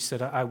the speech,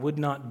 said, I would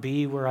not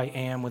be where I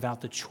am without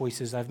the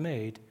choices I've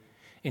made,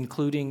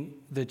 including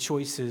the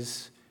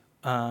choices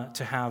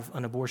to have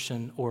an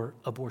abortion or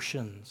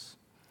abortions.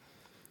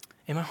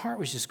 And my heart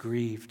was just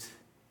grieved,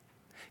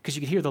 because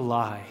you could hear the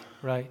lie,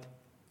 right?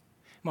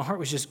 My heart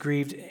was just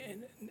grieved.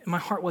 My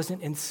heart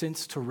wasn't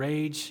incensed to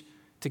rage,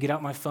 to get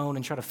out my phone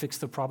and try to fix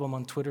the problem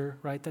on Twitter,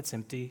 right? That's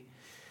empty.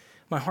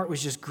 My heart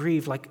was just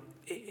grieved,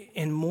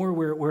 and more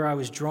where I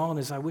was drawn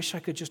is I wish I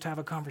could just have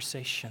a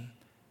conversation.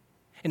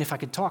 And if I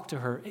could talk to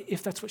her,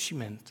 if that's what she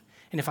meant,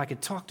 and if I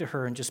could talk to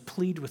her and just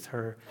plead with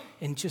her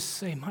and just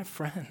say, my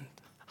friend,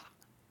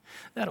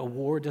 that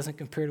award doesn't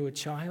compare to a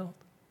child.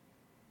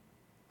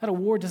 That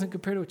award doesn't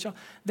compare to a child.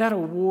 That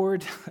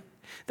award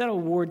That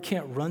award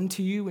can't run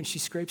to you when she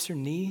scrapes her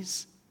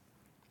knees.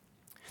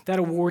 That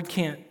award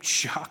can't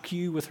shock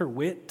you with her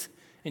wit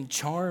and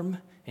charm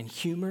and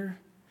humor.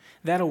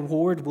 That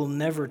award will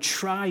never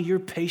try your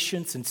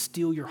patience and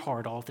steal your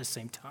heart all at the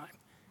same time.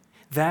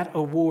 That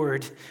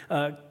award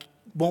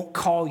won't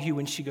call you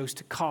when she goes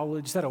to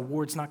college. That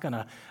award's not going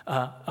to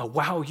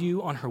wow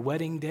you on her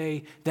wedding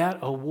day. That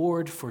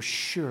award for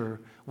sure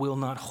will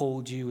not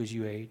hold you as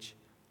you age.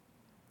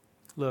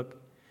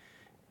 Look,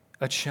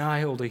 a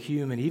child, a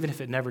human, even if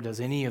it never does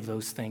any of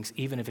those things,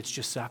 even if it's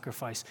just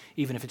sacrifice,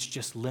 even if it's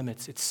just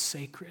limits, it's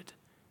sacred.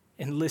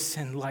 And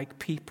listen, like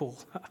people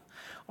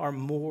are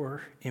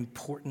more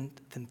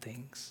important than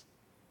things.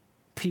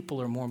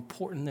 People are more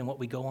important than what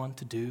we go on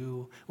to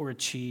do or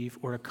achieve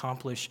or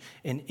accomplish.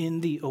 And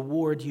in the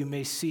award, you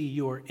may see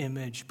your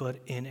image, but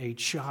in a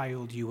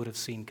child, you would have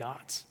seen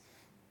God's.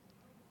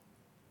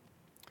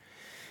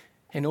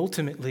 And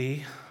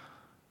ultimately,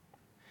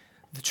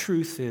 the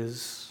truth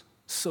is,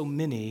 so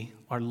many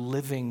are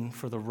living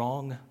for the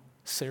wrong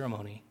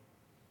ceremony,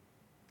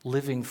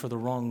 living for the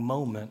wrong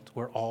moment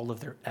where all of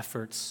their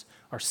efforts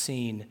are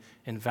seen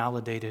and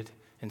validated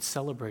and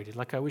celebrated.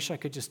 Like, I wish I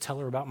could just tell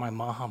her about my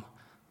mom.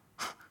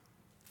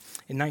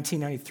 In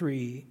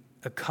 1993,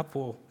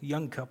 a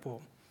young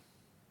couple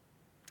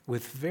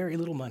with very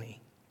little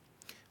money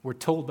were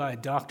told by a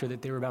doctor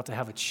that they were about to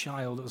have a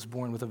child that was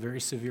born with a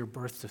very severe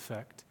birth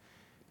defect.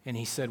 And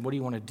he said, "What do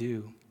you want to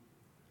do?"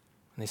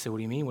 And they said, "What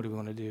do you mean, what do we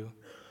want to do?"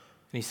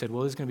 And he said,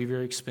 "Well, it's going to be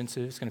very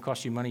expensive. It's going to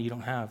cost you money you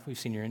don't have. We've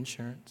seen your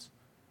insurance.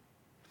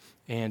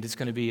 And it's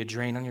going to be a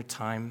drain on your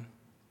time,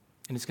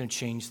 and it's going to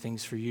change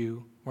things for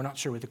you. We're not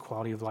sure what the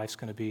quality of life's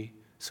going to be,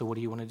 so what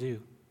do you want to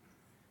do?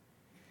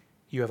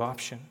 You have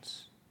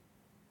options."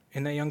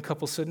 And that young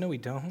couple said, "No, we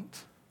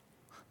don't.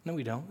 No,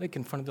 we don't." They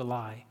confronted the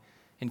lie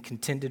and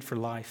contended for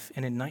life.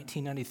 And in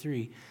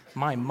 1993,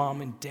 my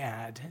mom and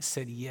dad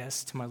said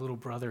yes to my little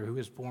brother who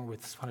was born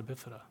with spina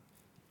bifida.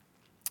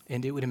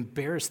 And it would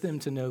embarrass them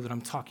to know that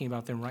I'm talking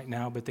about them right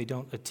now, but they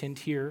don't attend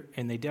here,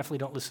 and they definitely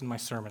don't listen to my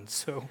sermons,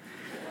 so,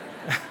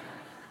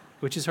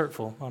 which is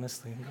hurtful,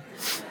 honestly.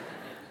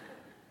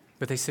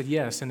 But they said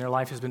yes, and their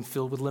life has been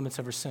filled with limits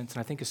ever since. And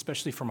I think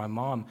especially for my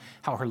mom,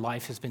 how her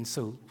life has been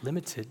so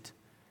limited,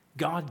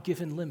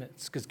 God-given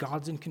limits, because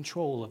God's in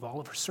control of all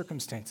of her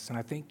circumstances. And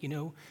I think,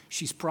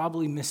 she's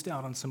probably missed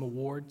out on some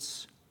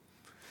awards.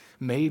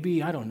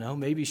 Maybe, I don't know,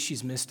 maybe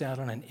she's missed out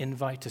on an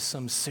invite to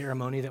some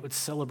ceremony that would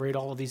celebrate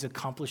all of these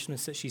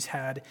accomplishments that she's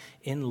had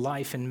in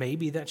life, and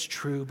maybe that's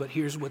true, but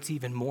here's what's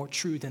even more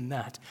true than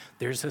that.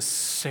 There's a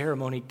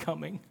ceremony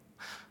coming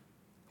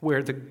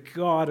where the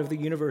God of the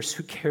universe,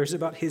 who cares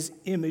about his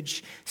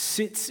image,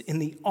 sits in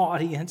the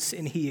audience,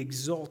 and he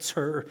exalts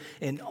her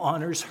and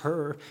honors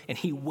her, and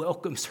he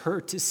welcomes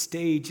her to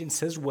stage and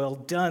says, "Well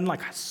done,"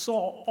 like, I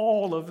saw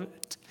all of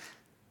it.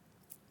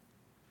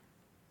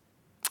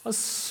 I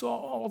saw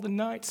all the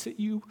nights that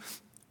you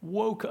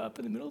woke up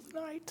in the middle of the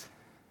night.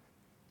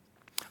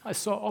 I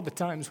saw all the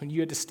times when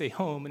you had to stay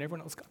home and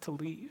everyone else got to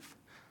leave.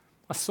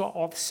 I saw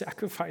all the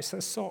sacrifice. I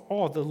saw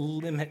all the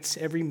limits,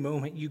 every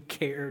moment you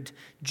cared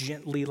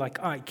gently like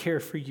I care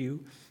for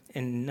you,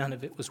 and none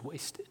of it was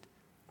wasted.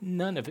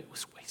 None of it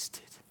was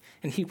wasted.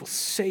 And he will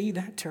say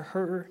that to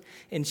her,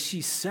 and she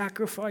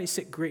sacrificed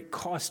at great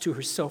cost to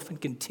herself and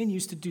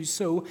continues to do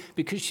so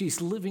because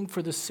she's living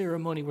for the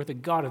ceremony where the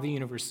God of the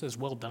universe says,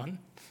 "Well done,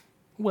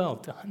 well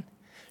done."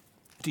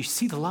 Do you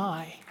see the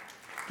lie?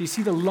 Do you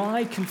see the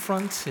lie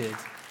confronted?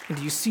 And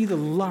do you see the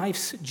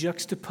lives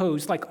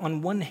juxtaposed? Like,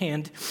 on one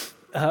hand,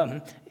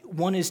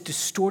 one is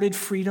distorted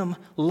freedom,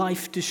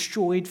 life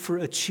destroyed for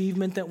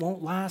achievement that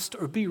won't last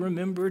or be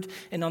remembered.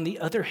 And on the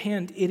other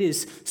hand, it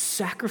is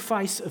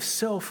sacrifice of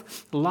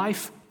self,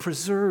 life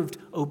preserved,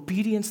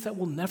 obedience that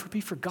will never be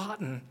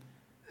forgotten.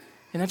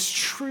 And that's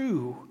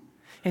true.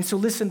 And so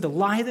listen, the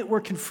lie that we're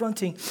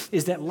confronting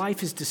is that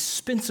life is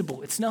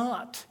dispensable. It's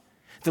not.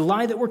 The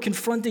lie that we're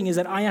confronting is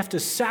that I have to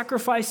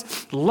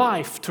sacrifice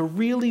life to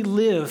really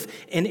live,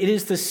 and it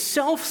is the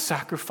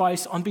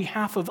self-sacrifice on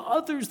behalf of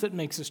others that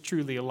makes us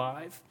truly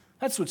alive.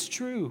 That's what's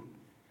true.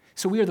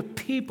 So we are the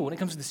people, when it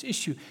comes to this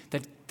issue,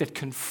 that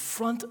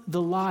confront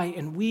the lie,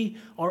 and we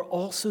are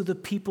also the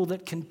people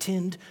that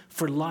contend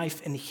for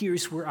life. And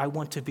here's where I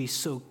want to be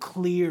so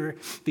clear,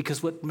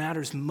 because what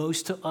matters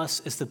most to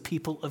us as the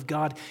people of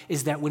God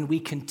is that when we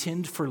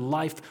contend for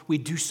life, we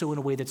do so in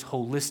a way that's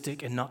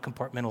holistic and not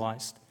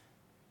compartmentalized.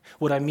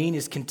 What I mean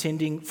is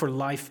contending for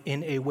life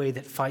in a way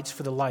that fights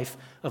for the life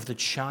of the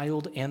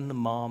child and the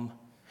mom.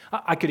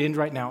 I could end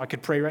right now. I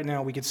could pray right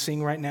now. We could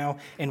sing right now.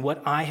 And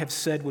what I have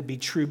said would be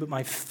true, but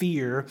my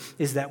fear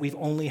is that we've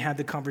only had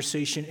the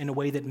conversation in a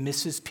way that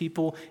misses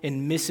people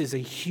and misses a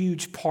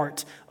huge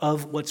part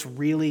of what's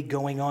really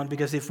going on.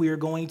 Because if we are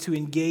going to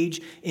engage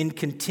in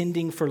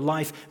contending for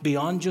life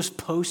beyond just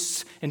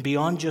posts and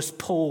beyond just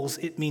polls,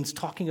 it means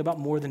talking about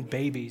more than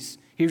babies.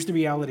 Here's the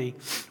reality.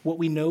 What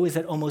we know is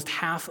that almost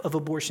half of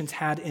abortions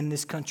had in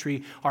this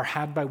country are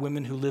had by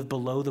women who live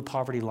below the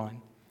poverty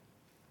line.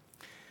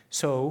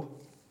 So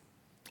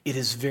it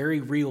is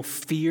very real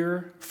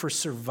fear for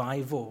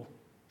survival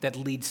that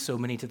leads so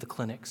many to the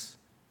clinics.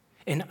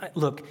 And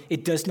look,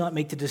 it does not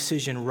make the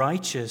decision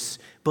righteous,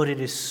 but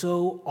it is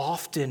so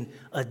often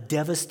a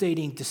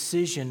devastating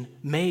decision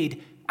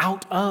made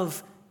out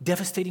of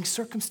devastating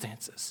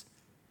circumstances.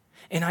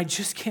 And I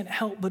just can't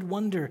help but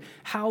wonder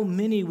how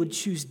many would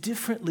choose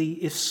differently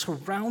if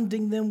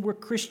surrounding them were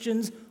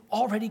Christians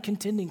already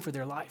contending for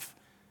their life.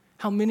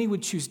 How many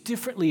would choose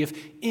differently if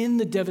in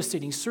the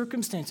devastating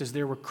circumstances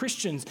there were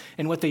Christians,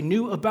 and what they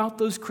knew about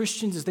those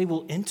Christians is they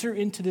will enter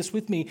into this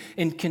with me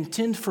and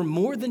contend for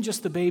more than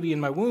just the baby in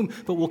my womb,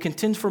 but will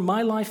contend for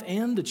my life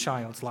and the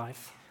child's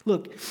life.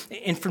 Look,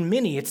 and for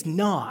many it's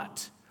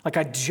not. Like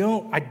I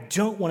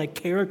don't want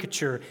to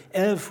caricature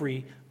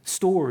every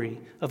story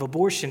of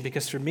abortion,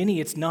 because for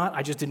many it's not,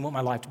 I just didn't want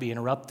my life to be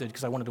interrupted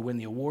because I wanted to win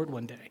the award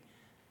one day.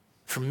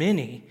 For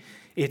many,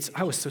 it's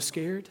I was so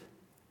scared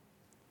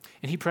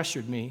and he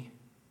pressured me,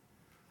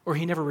 or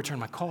he never returned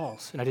my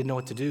calls and I didn't know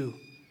what to do,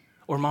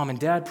 or mom and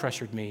dad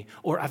pressured me,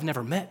 or I've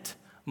never met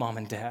mom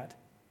and dad.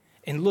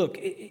 And look,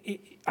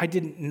 I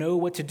didn't know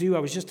what to do. I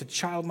was just a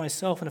child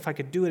myself, and if I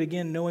could do it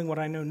again knowing what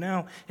I know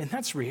now, and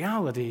that's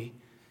reality.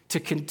 To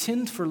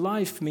contend for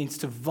life means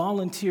to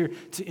volunteer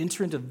to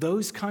enter into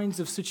those kinds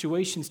of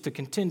situations, to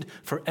contend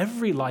for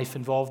every life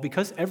involved,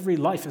 because every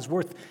life is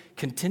worth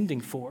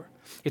contending for.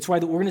 It's why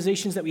the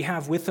organizations that we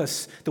have with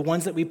us, the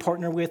ones that we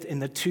partner with,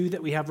 and the two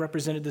that we have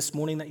represented this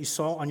morning that you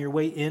saw on your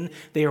way in,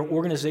 they are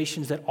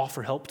organizations that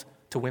offer help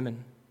to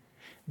women.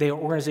 They are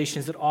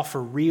organizations that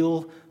offer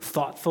real,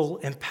 thoughtful,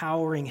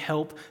 empowering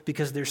help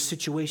because their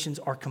situations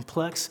are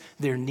complex,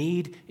 their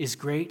need is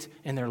great,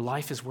 and their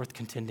life is worth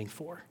contending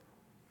for.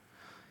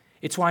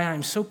 It's why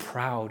I'm so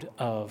proud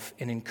of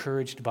and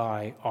encouraged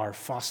by our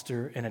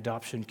foster and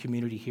adoption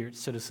community here at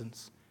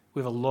Citizens. We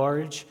have a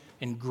large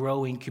and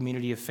growing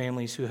community of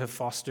families who have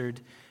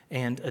fostered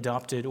and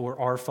adopted or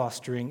are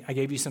fostering. I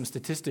gave you some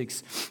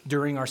statistics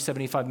during our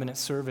 75-minute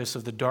service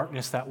of the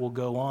darkness that will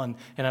go on,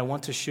 and I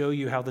want to show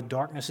you how the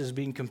darkness is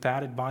being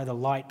combated by the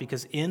light,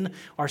 because in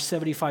our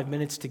 75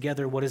 minutes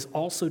together, what is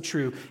also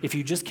true, if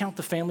you just count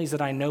the families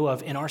that I know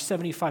of, in our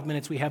 75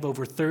 minutes we have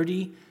over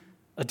 30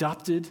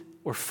 adopted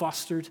or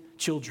fostered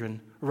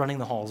children running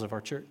the halls of our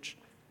church,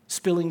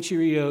 spilling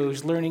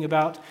Cheerios, learning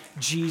about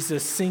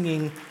Jesus,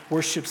 singing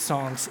worship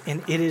songs.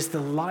 And it is the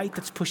light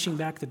that's pushing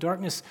back the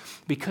darkness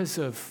because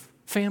of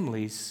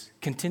families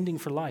contending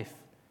for life.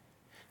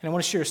 And I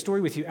want to share a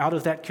story with you out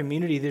of that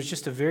community. There's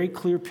just a very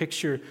clear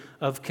picture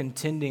of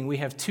contending. We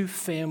have two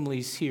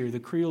families here, the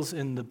Creels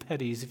and the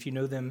Petties, if you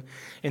know them.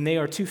 And they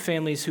are two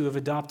families who have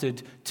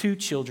adopted two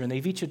children.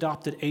 They've each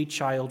adopted a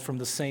child from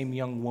the same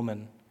young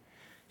woman.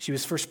 She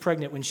was first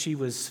pregnant when she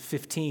was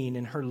 15,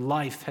 and her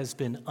life has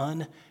been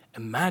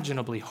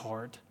unimaginably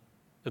hard.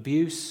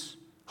 Abuse,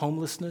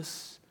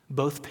 homelessness,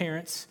 both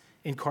parents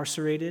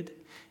incarcerated.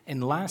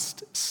 And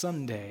last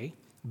Sunday,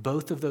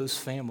 both of those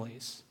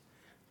families,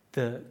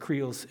 the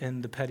Creels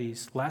and the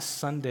Petties, last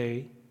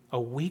Sunday, a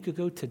week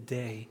ago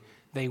today,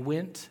 they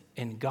went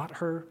and got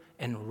her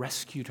and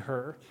rescued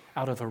her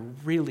out of a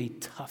really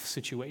tough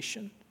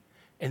situation.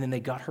 And then they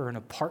got her an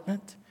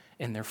apartment,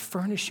 and they're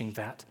furnishing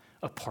that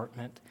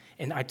apartment.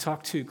 And I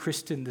talked to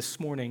Kristen this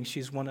morning.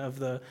 She's one of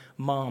the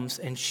moms,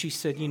 and she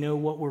said, you know,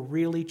 what we're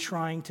really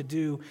trying to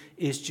do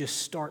is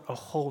just start a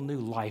whole new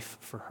life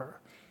for her.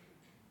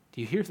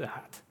 Do you hear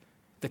that?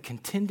 The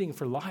contending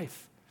for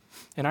life.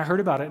 And I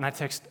heard about it, and I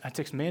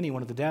text Manny,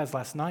 one of the dads,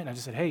 last night, and I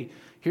just said, hey,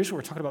 here's what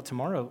we're talking about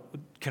tomorrow.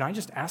 Can I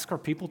just ask our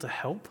people to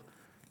help?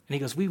 And he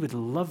goes, we would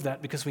love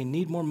that because we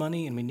need more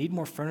money, and we need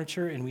more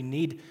furniture, and we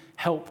need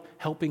help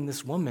helping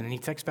this woman. And he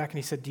texted back, and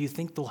he said, do you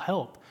think they'll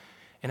help?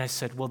 And I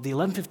said, well, the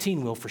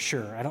 11:15 will for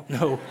sure. I don't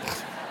know.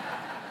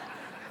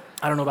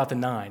 I don't know about the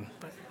 9.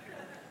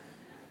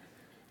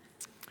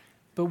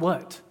 But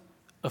what?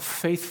 A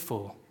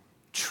faithful,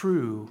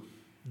 true,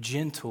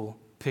 gentle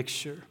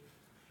picture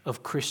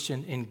of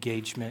Christian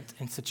engagement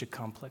in such a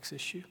complex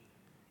issue.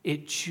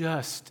 It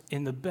just,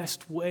 in the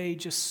best way,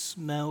 just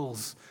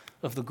smells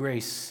of the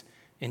grace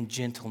and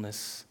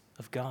gentleness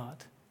of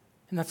God.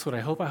 And that's what I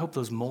hope. I hope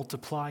those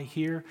multiply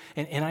here.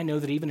 And I know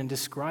that even in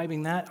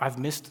describing that, I've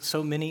missed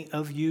so many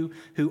of you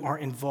who are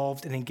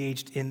involved and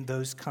engaged in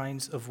those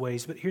kinds of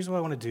ways. But here's what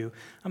I want to do.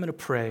 I'm going to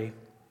pray.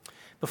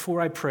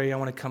 Before I pray, I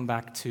want to come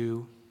back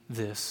to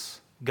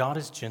this. God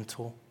is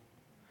gentle.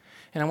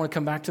 And I want to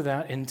come back to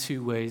that in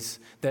two ways.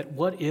 That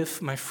what if,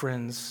 my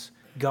friends,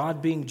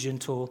 God being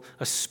gentle,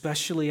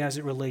 especially as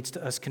it relates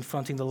to us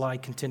confronting the lie,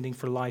 contending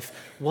for life,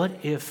 what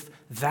if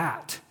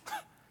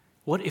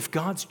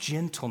God's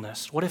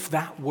gentleness, what if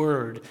that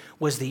word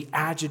was the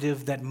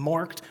adjective that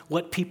marked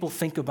what people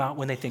think about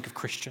when they think of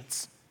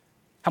Christians?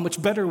 How much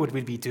better would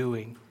we be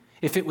doing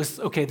if it was,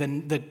 okay,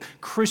 then the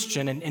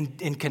Christian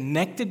and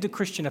connected to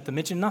Christian at the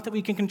mention, not that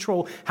we can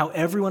control how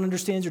everyone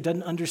understands or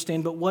doesn't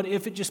understand, but what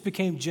if it just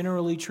became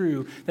generally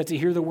true that to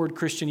hear the word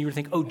Christian, you would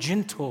think, oh,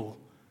 gentle,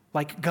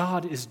 like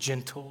God is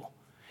gentle.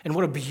 And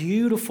what a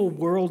beautiful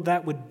world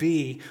that would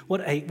be.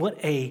 What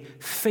a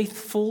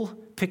faithful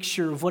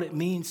picture of what it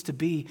means to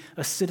be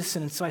a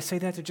citizen. And so I say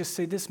that to just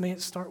say this, may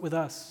it start with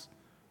us.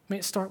 May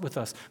it start with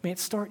us. May it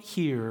start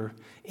here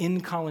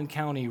in Collin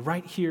County,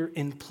 right here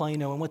in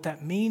Plano. And what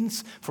that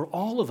means for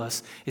all of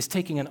us is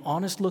taking an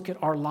honest look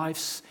at our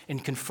lives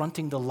and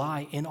confronting the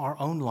lie in our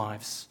own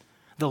lives.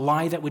 The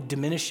lie that would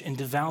diminish and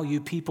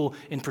devalue people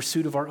in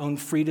pursuit of our own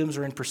freedoms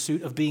or in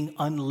pursuit of being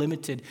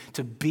unlimited.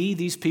 To be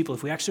these people,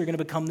 if we actually are going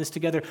to become this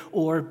together,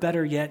 or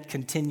better yet,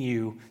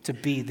 continue to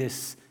be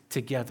this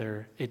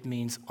together, it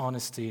means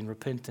honesty and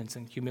repentance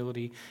and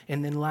humility.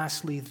 And then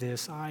lastly,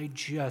 this, I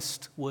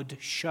just would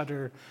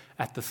shudder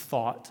at the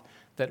thought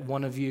that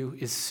one of you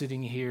is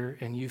sitting here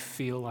and you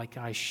feel like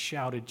I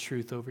shouted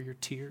truth over your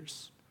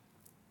tears.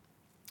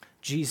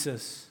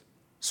 Jesus,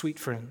 sweet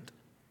friend,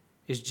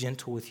 is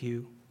gentle with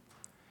you.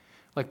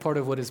 Like part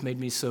of what has made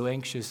me so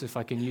anxious, if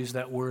I can use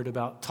that word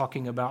about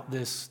talking about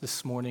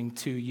this morning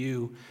to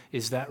you,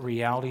 is that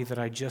reality that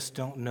I just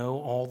don't know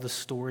all the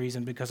stories.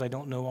 And because I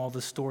don't know all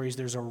the stories,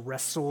 there's a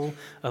wrestle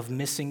of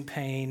missing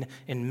pain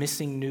and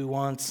missing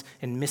nuance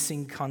and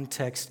missing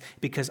context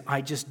because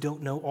I just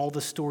don't know all the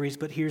stories.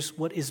 But here's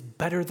what is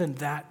better than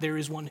that. There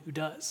is one who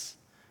does.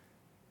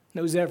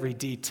 Knows every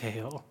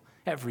detail,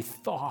 every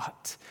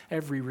thought,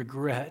 every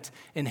regret,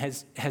 and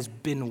has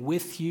been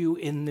with you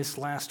in this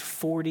last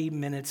 40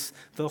 minutes,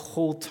 the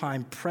whole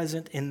time,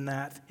 present in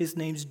that. His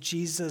name's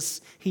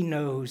Jesus. He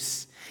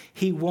knows.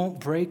 He won't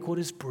break what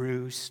is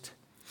bruised.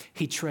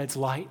 He treads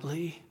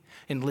lightly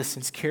and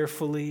listens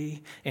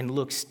carefully and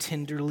looks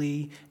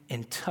tenderly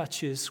and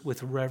touches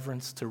with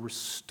reverence to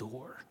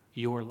restore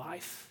your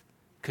life.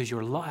 Because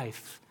your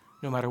life,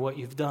 no matter what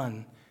you've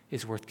done,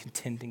 is worth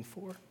contending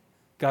for.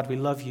 God, we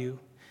love you.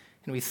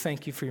 And we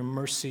thank you for your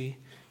mercy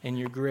and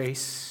your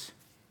grace.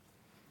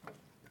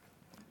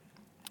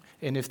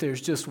 And if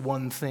there's just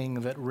one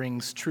thing that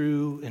rings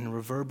true and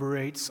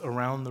reverberates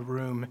around the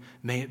room,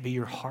 may it be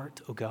your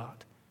heart, O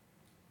God.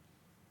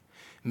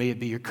 May it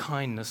be your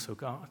kindness, O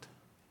God.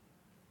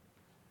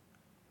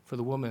 For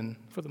the woman,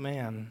 for the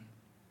man,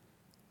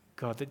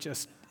 God, that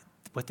just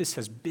what this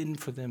has been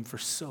for them for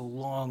so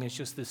long is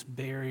just this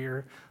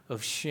barrier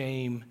of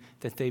shame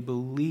that they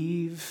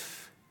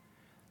believe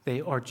they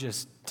are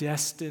just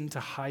destined to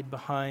hide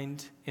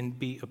behind and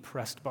be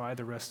oppressed by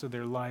the rest of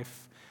their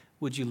life.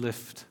 Would you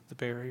lift the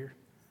barrier?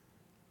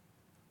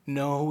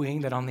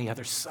 Knowing that on the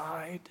other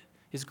side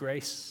is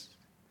grace,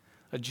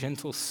 a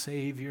gentle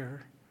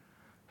Savior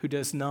who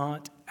does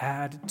not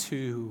add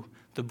to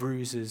the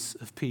bruises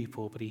of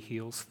people, but he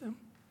heals them.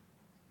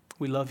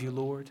 We love you,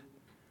 Lord.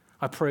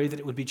 I pray that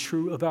it would be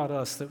true about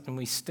us that when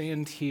we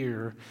stand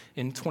here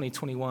in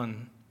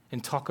 2021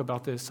 and talk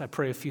about this, I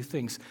pray a few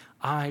things.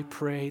 I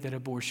pray that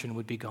abortion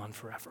would be gone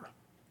forever.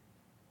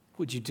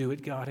 Would you do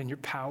it, God, in your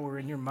power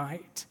and your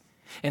might?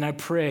 And I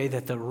pray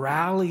that the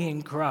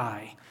rallying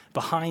cry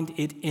behind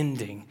it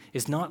ending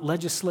is not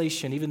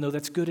legislation, even though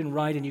that's good and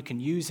right and you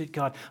can use it,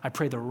 God. I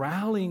pray the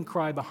rallying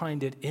cry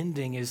behind it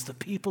ending is the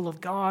people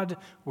of God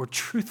were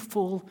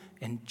truthful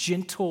and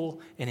gentle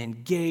and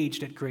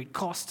engaged at great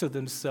cost to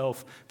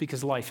themselves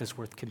because life is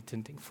worth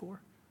contending for.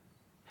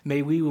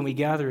 May we, when we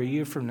gather a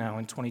year from now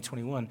in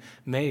 2021,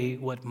 may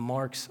what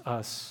marks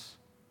us,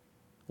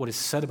 what is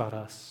said about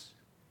us,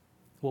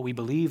 what we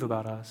believe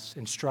about us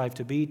and strive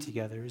to be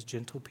together as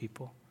gentle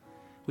people.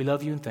 We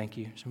love you and thank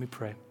you. So we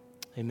pray.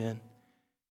 Amen.